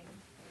good thing,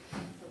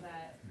 so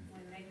that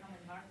when they come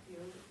and talk to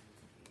you,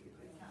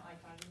 it's not like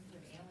talking to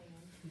an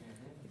alien,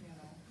 you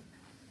know.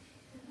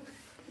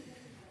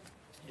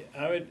 Yeah,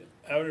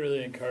 I would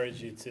really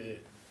encourage you to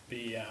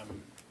be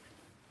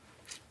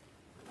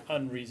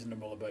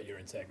unreasonable about your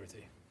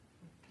integrity,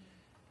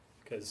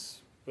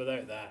 because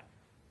without that,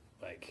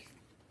 like,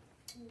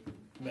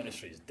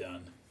 ministry's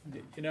done,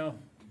 you know.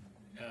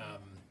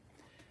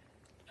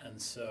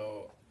 And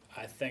so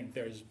I think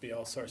there's be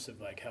all sorts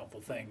of like helpful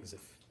things if,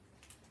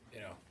 you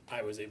know,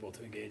 I was able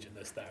to engage in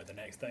this, that, or the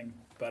next thing,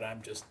 but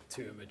I'm just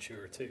too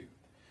immature too.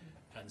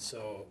 And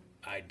so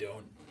I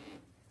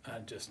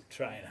just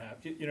try and have,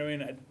 you know what I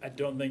mean? I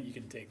don't think you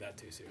can take that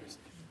too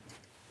seriously.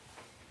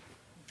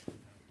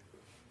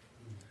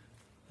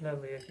 No,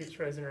 Leah keeps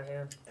raising her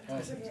hand.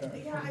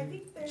 Yeah, I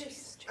think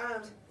there's,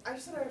 I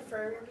just want to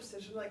affirm your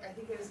decision, like, I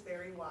think it is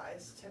very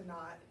wise to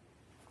not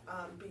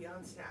be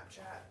on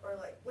Snapchat, or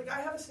like I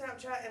have a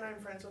Snapchat and I'm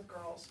friends with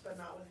girls, but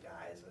not with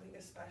guys. I think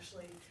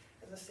especially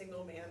as a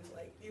single man,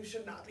 like, you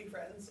should not be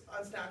friends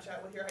on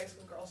Snapchat with your high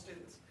school girl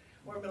students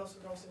or middle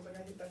school girl students.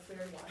 Like, I think that's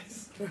very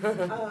wise.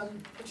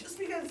 Just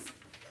because,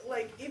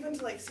 like, even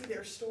to like see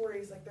their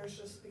stories, like, there's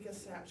just,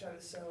 because Snapchat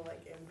is so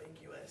like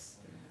ambiguous,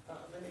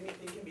 and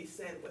anything can be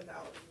sent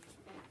without,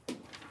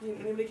 you know,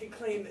 anybody can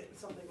claim that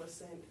something was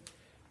sent.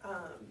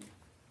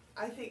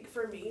 I think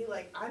for me,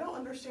 like, I don't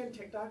understand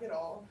TikTok at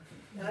all.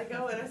 And I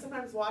go and I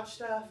sometimes watch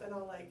stuff and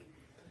I'll like,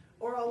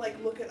 or I'll like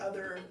look at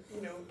other,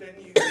 you know,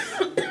 venues.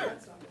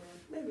 That's not the one.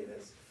 Maybe it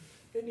is.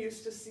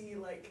 Venues to see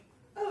like,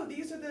 oh,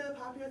 these are the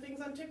popular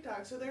things on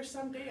TikTok. So there's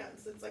some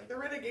dance. It's like the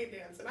renegade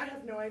dance, and I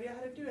have no idea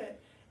how to do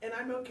it. And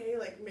I'm okay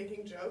like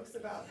making jokes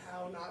about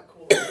how not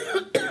cool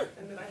it is.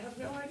 And then I have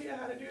no idea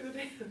how to do the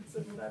dance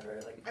and whatever.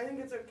 Like, I think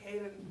it's okay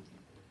to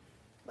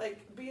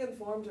like be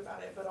informed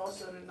about it, but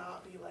also to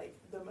not be like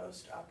the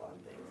most up on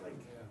things. Like,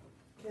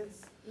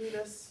 kids need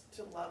us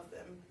to love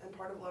them, and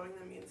part of loving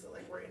them means that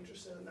like we're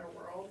interested in their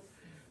world,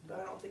 but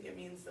I don't think it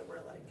means that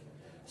we're like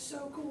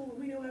so cool,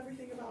 we know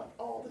everything about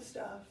all the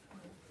stuff.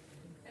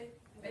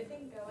 I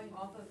think going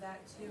off of that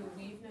too,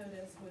 we've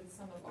noticed with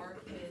some of our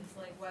kids,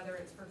 like whether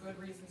it's for good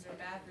reasons or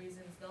bad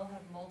reasons, they'll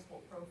have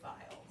multiple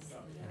profiles.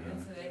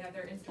 And so they have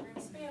their Instagram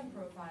spam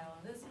profile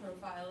and this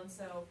profile, and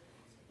so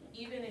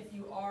even if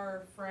you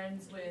are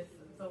friends with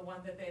the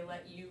one that they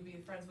let you be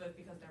friends with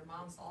because their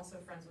mom's also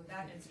friends with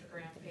that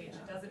Instagram page,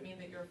 it doesn't mean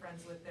that you're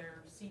friends with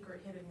their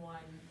secret hidden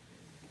one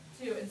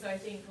too. And so I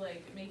think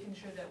like making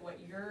sure that what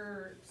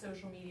your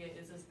social media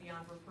is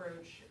beyond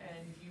reproach,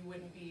 and you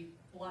wouldn't be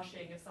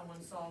blushing if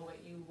someone saw what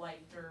you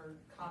liked or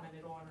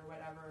commented on or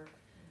whatever.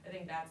 I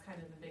think that's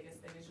kind of the biggest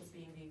thing, is just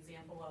being the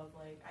example of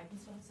like, I can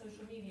still have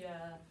social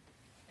media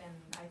and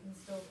I can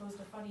still post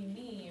a funny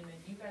meme and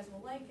you guys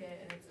will like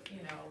it, and it's,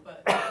 you know,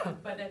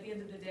 but at the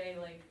end of the day,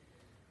 like,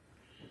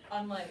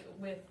 unlike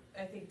with,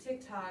 I think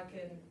TikTok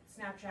and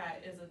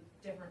Snapchat is a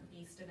different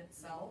beast in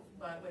itself,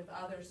 but with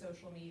other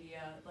social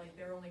media, like,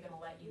 they're only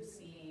gonna let you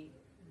see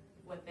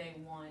what they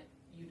want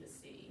you to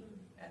see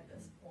at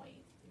this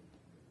point.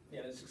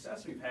 Yeah, the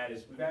success we've had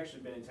is we've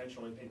actually been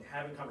intentional in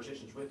having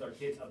conversations with our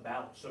kids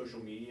about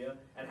social media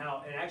and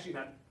how, and actually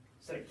not,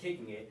 instead of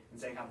kicking it and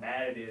saying how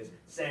bad it is,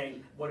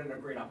 saying what a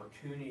great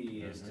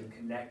opportunity it is to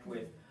connect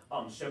with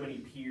so many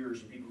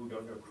peers and people who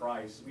don't know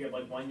Christ. We have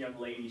like one young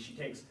lady, she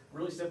takes,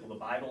 really simple, the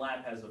Bible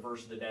app has the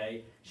verse of the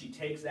day. She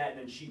takes that and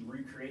then she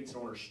recreates it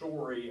on her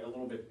story a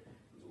little bit,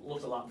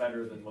 looks a lot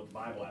better than what the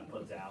Bible app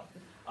puts out.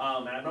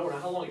 And I don't know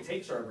how long it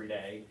takes her every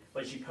day,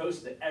 but she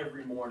posts it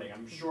every morning.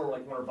 I'm sure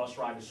like on her bus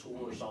ride to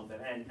school or something.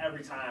 And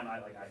every time I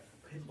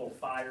hit the little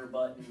fire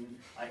button,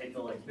 I hit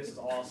the like, this is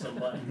awesome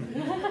button.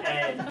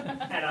 and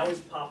I always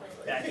pop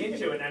back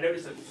into it, and I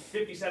noticed that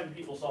 57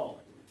 people saw it.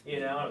 You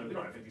know, we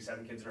don't have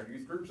 57 kids in our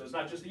youth group, so it's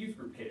not just the youth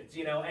group kids,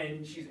 you know,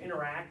 and she's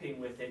interacting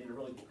with it in a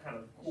really kind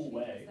of cool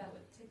way. She does that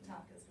with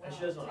TikTok as well. And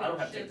she doesn't, I don't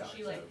have She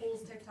TikTok. like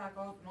pulls TikTok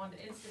off and onto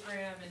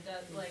Instagram and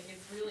does like,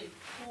 it's really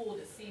cool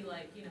to see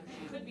like, you know,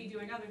 she could be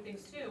doing other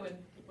things too, and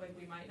like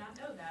we might not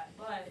know that,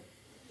 but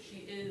she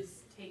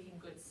is taking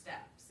good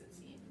steps, it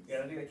seems.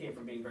 Yeah, I think that came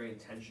from being very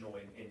intentional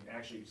in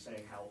actually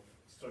saying how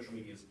social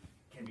media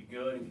can be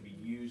good and can be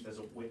used as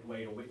a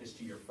way to witness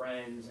to your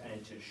friends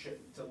and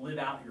to live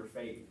out your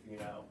faith, you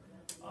know.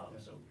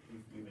 So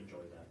we've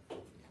enjoyed that.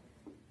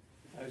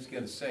 I was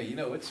going to say, you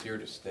know, it's here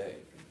to stay.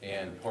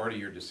 And part of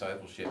your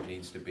discipleship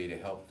needs to be to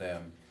help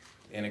them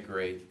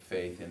integrate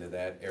faith into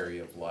that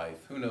area of life.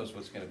 Who knows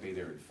what's going to be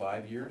there in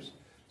 5 years?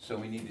 So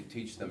we need to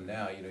teach them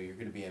now. You know, you're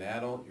going to be an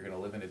adult. You're going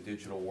to live in a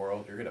digital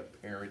world. You're going to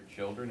parent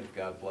children if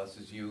God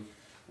blesses you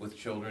with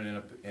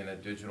children in a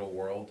digital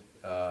world.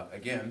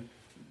 Again,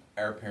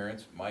 our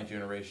parents, my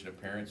generation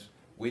of parents,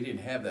 we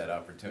didn't have that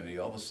opportunity.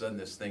 All of a sudden,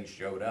 this thing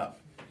showed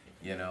up,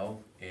 you know,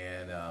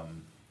 and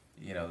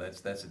you know, that's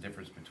the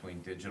difference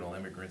between digital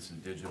immigrants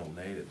and digital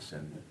natives,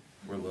 and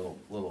we're a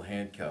little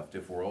handcuffed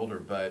if we're older.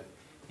 But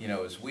you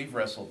know, as we've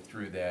wrestled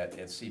through that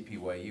at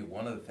CPYU,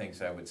 one of the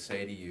things I would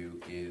say to you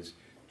is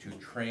to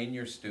train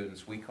your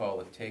students. We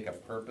call it take a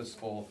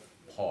purposeful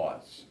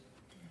pause,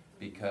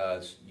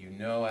 because you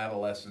know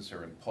adolescents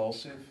are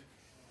impulsive.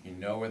 You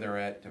know where they're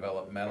at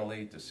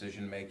developmentally.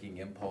 Decision-making,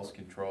 impulse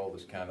control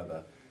is kind of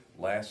the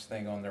last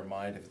thing on their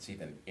mind, if it's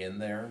even in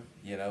there.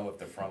 You know, if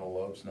the frontal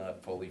lobe's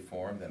not fully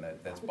formed, then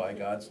that's by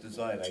God's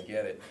design. I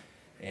get it.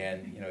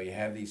 And, you know, you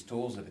have these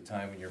tools at a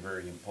time when you're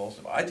very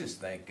impulsive. I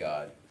just thank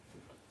God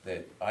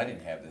that I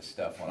didn't have this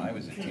stuff when I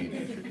was a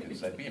teenager,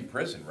 because I'd be in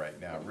prison right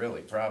now,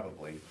 really,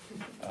 probably.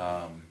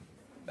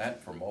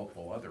 That for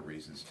multiple other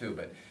reasons, too.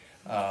 But,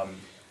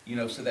 you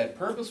know, so that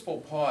purposeful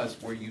pause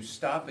where you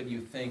stop and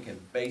you think,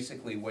 and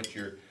basically what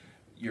you're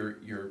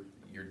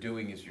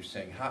doing is you're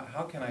saying,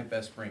 how can I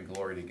best bring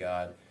glory to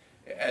God?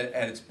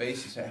 At its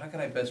basis, how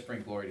can I best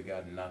bring glory to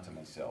God and not to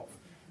myself?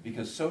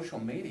 Because social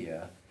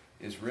media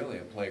is really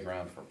a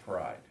playground for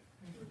pride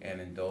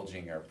and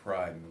indulging our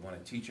pride. And we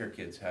want to teach our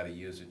kids how to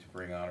use it to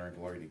bring honor and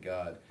glory to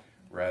God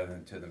rather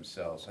than to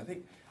themselves. I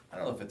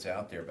don't know if it's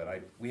out there, but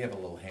we have a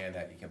little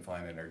handout you can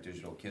find in our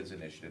Digital Kids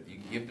Initiative. You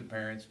can give to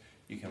parents.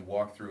 You can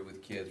walk through it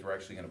with kids. We're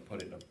actually going to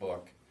put it in a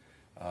book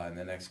in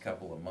the next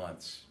couple of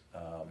months,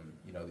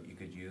 you know, that you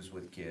could use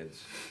with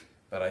kids.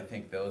 But I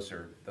think those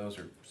are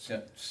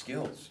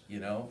skills, you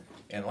know,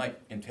 and like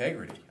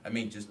integrity. I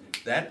mean, just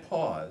that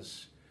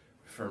pause,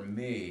 for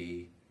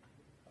me,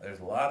 there's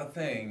a lot of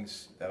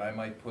things that I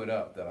might put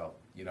up that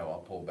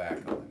I'll pull back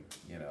on,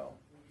 you know.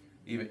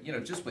 Even, you know,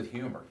 just with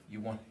humor.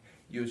 You want to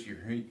use your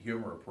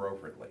humor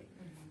appropriately.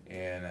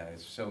 And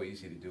it's so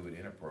easy to do it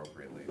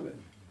inappropriately, but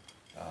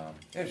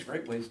there's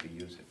great ways to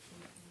use it.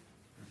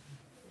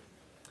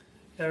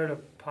 I heard a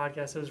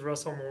podcast. It was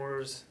Russell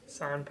Moore's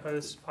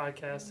Signpost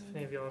podcast, if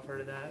any of y'all have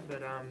heard of that.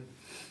 But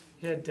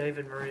he had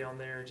David Murray on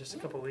there just a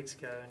couple of weeks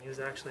ago, and he was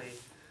actually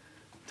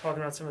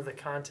talking about some of the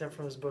content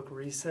from his book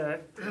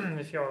Reset.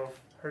 If y'all have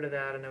heard of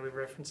that, I know we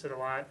reference it a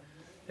lot.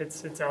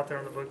 It's out there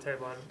on the book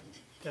table. I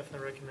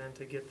definitely recommend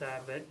to get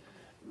that. But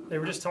they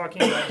were just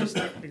talking about just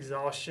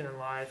exhaustion in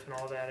life and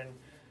all that. And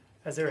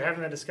as they were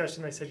having that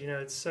discussion, they said, you know,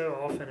 it's so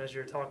often as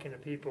you're talking to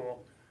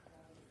people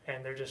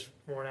and they're just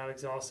worn out,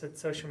 exhausted,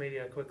 social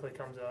media quickly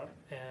comes up.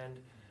 And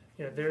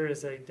there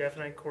is a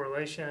definite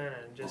correlation,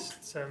 and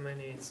just so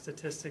many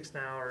statistics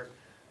now are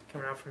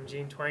coming out from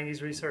Gene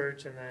Twangy's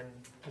research, and then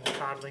the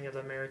Coddling of the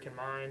American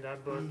Mind,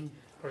 that book,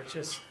 where it's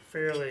just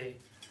fairly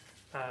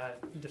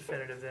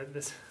definitive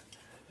that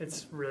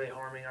it's really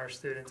harming our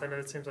students. I know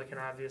it seems like an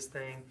obvious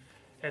thing,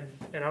 and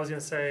I was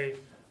going to say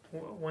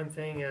one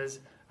thing is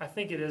I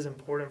think it is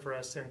important for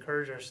us to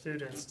encourage our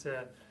students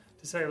to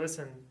say,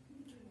 listen,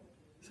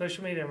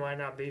 social media might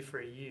not be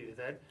for you,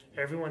 that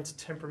everyone's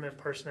temperament,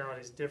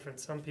 personality is different.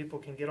 Some people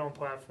can get on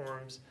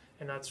platforms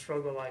and not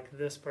struggle like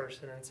this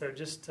person. And so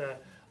just to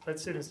let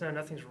students know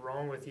nothing's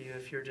wrong with you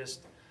if you're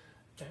just,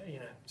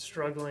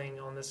 struggling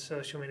on this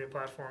social media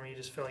platform and you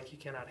just feel like you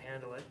cannot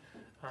handle it.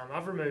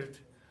 I've removed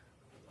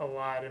a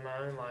lot in my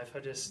own life. I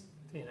just,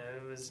 it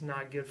was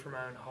not good for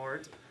my own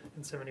heart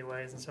in so many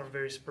ways, and so I'm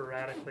very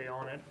sporadically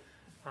on it.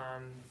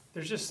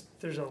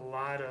 There's a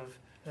lot of,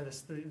 and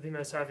this the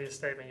most obvious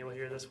statement you'll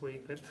hear this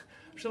week, but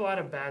there's a lot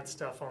of bad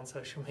stuff on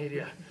social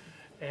media,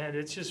 and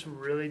it's just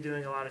really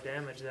doing a lot of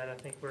damage that I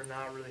think we're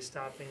not really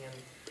stopping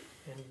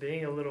and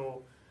being a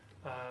little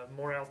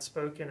more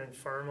outspoken and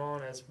firm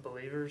on as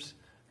believers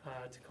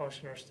to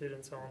caution our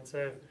students on.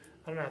 So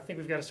I don't know. I think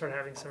we've got to start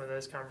having some of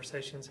those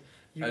conversations.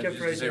 You kept just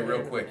to raising say your real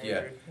hand, quick,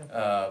 Andrew.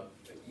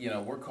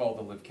 we're called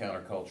to live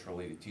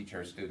counterculturally, to teach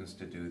our students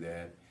to do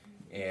that.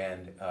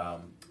 And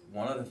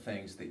one of the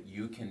things that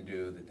you can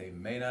do that they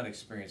may not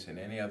experience in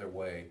any other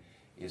way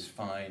is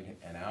find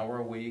an hour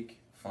a week,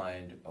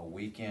 find a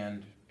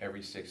weekend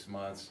every 6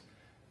 months,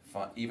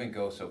 even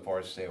go so far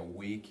as to say a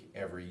week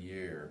every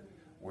year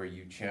where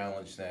you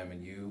challenge them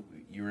and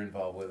you're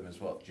involved with them as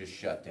well. Just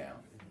shut down.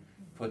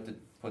 Put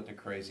the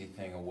crazy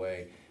thing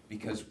away,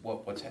 because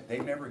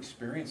they've never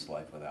experienced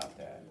life without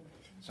that.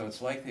 So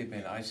it's like they've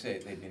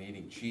been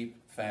eating cheap,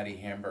 fatty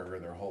hamburger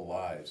their whole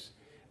lives.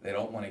 They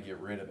don't want to get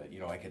rid of it.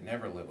 I could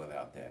never live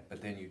without that.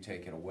 But then you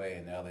take it away,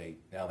 and now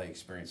they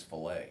experience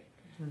filet,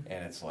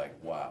 and it's like,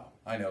 wow.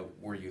 I know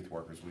we're youth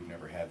workers. We've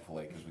never had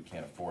filet because we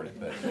can't afford it.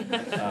 But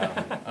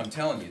I'm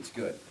telling you, it's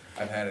good.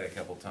 I've had it a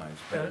couple times.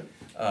 But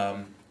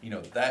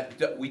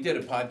we did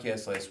a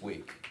podcast last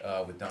week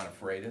with Donna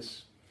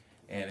Freitas,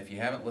 and if you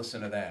haven't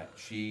listened to that,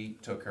 she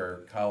took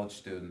her college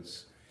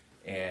students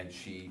and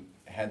she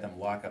had them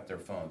lock up their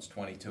phones,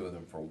 22 of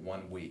them, for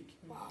 1 week.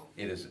 Wow.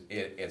 It's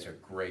a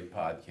great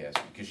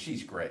podcast because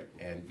she's great,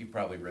 and you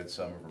probably read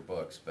some of her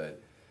books, but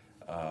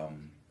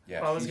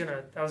yeah. Well,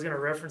 I was gonna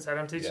reference that.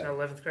 I'm teaching an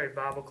 11th grade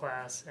Bible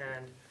class,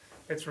 and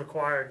it's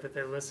required that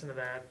they listen to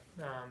that.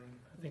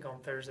 I think on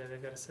Thursday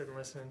they've got to sit and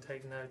listen and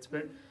take notes.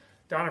 But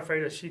Donna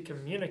Freitas, she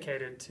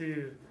communicated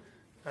to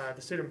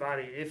the student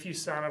body, if you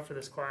sign up for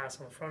this class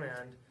on the front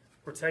end,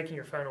 we're taking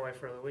your phone away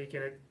for the week,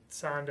 and it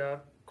signed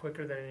up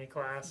quicker than any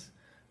class.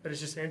 But it's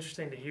just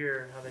interesting to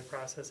hear how they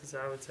process it. So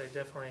I would say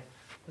definitely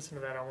listen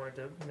to that. I wanted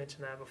to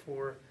mention that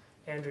before.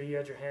 Andrew, you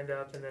had your hand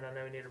up, and then I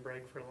know we need a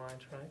break for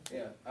lunch, right?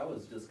 Yeah, I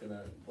was just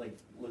gonna,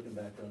 looking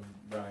back on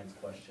Brian's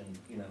question,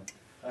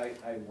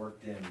 I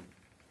worked in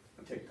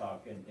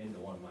TikTok into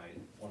one of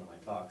my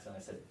talks, and I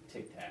said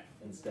Tic Tac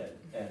instead,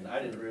 and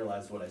I didn't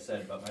realize what I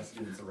said, but my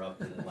students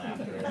erupted in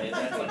laughter. And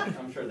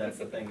I'm sure that's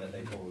the thing that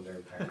they told their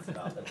parents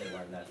about that they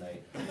learned that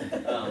night.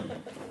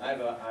 I have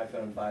an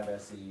iPhone 5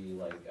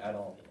 SE.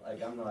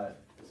 I'm not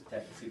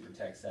super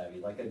tech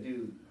savvy. I have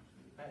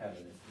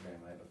an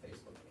Instagram, I have a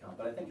Facebook account,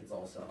 but I think it's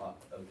also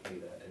okay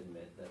to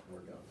admit that we're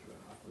going through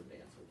an awkward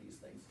dance with these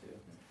things too,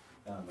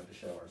 but to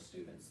show our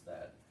students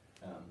that.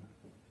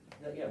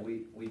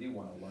 We do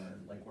want to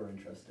learn, we're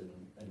interested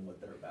in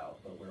what they're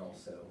about, but we're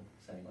also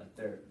saying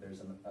there's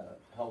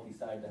a healthy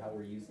side to how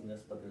we're using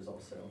this, but there's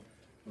also,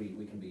 we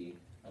can be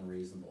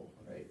unreasonable,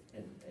 right,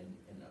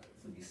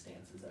 in these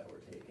stances that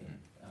we're taking.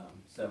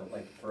 So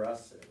for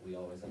us, we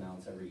always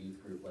announce every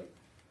youth group,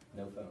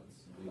 no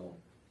phones. We don't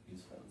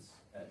use phones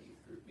at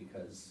youth group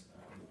because,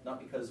 not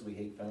because we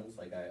hate phones,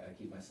 I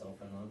keep my cell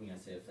phone on me. I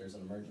say if there's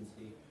an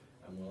emergency,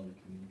 I'm willing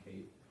to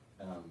communicate,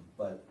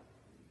 but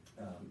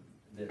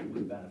that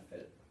we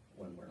benefit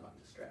when we're not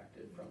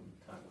distracted from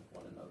time with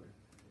one another.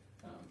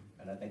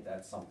 And I think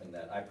that's something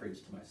that I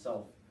preach to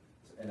myself.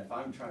 And if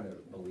I'm trying to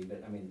believe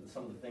it,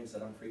 some of the things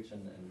that I'm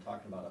preaching and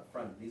talking about up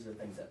front, these are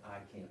things that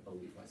I can't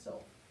believe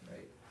myself,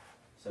 right?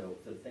 So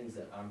the things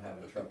that I'm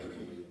having trouble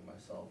believing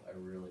myself, I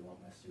really want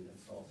my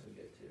students to also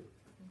get to.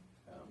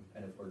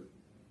 And if we're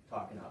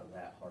talking out of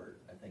that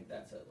heart, I think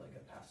that's a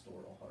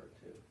pastoral heart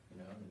too, in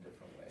a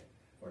different way,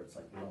 where it's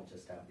we don't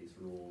just have these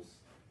rules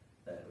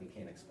that we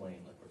can't explain,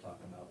 we're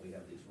talking about. We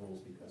have these rules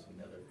because we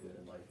know they're good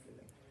and life-giving.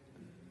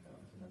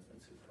 And that's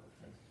been super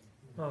helpful.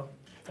 Well,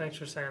 thanks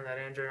for saying that,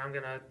 Andrew. I'm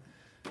going to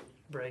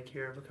break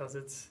here because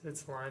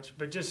it's lunch.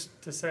 But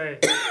just to say,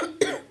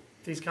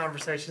 these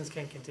conversations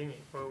can continue.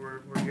 Well,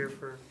 we're here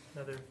for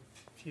another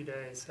few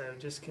days, so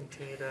just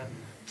continue to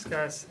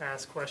discuss,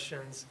 ask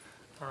questions,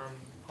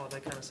 all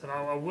that kind of stuff.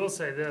 I will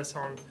say this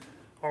on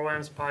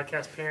RYM's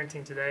podcast,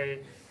 Parenting Today,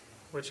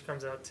 which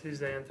comes out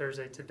Tuesday and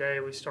Thursday.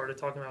 Today we started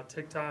talking about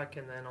TikTok,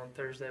 and then on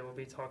Thursday we'll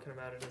be talking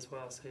about it as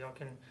well. So y'all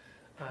can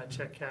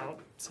check out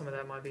some of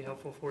that. Might be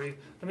helpful for you.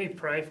 Let me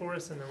pray for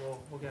us, and then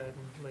we'll go ahead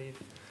and leave.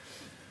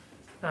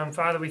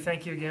 Father, we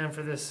thank you again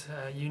for this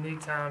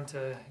unique time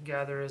to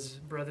gather as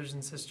brothers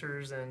and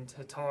sisters and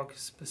to talk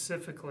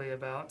specifically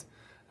about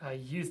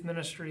youth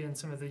ministry and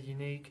some of the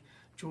unique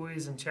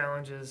joys and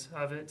challenges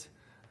of it.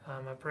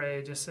 I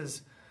pray, just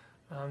as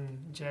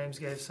James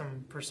gave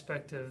some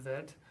perspective,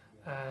 that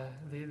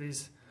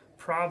these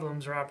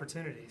problems are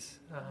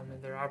opportunities,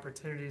 and they're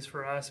opportunities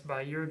for us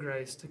by your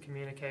grace to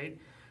communicate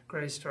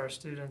grace to our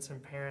students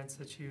and parents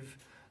that you've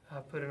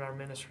put in our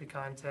ministry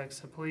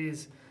context. So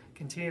please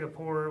continue to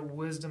pour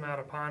wisdom out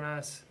upon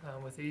us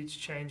with each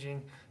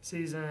changing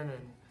season and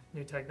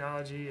new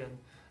technology and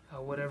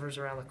whatever's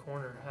around the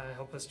corner.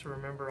 Help us to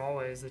remember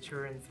always that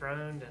you're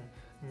enthroned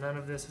and none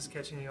of this is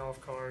catching you off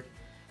guard.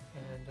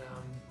 And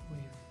we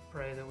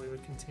pray that we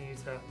would continue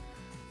to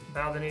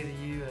bow the knee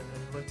to you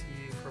and look to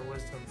you for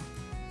wisdom.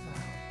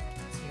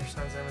 It's in your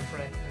son's name we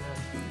pray. Amen.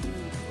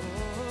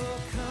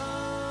 Oh,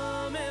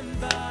 come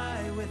and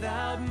buy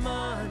without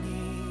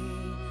money.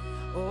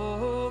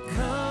 Oh,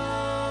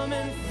 come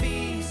and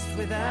feast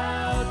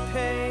without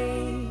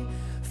pay.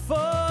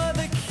 For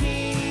the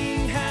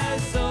King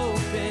has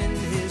opened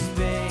his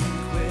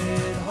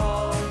banquet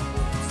hall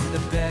to the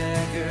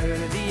beggar,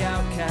 the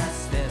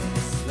outcast, and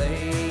the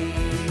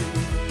slave.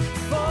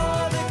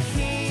 For the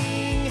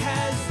King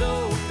has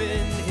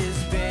opened his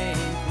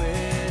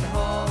banquet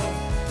hall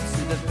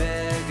to the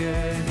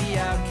beggar, the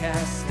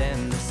outcast, and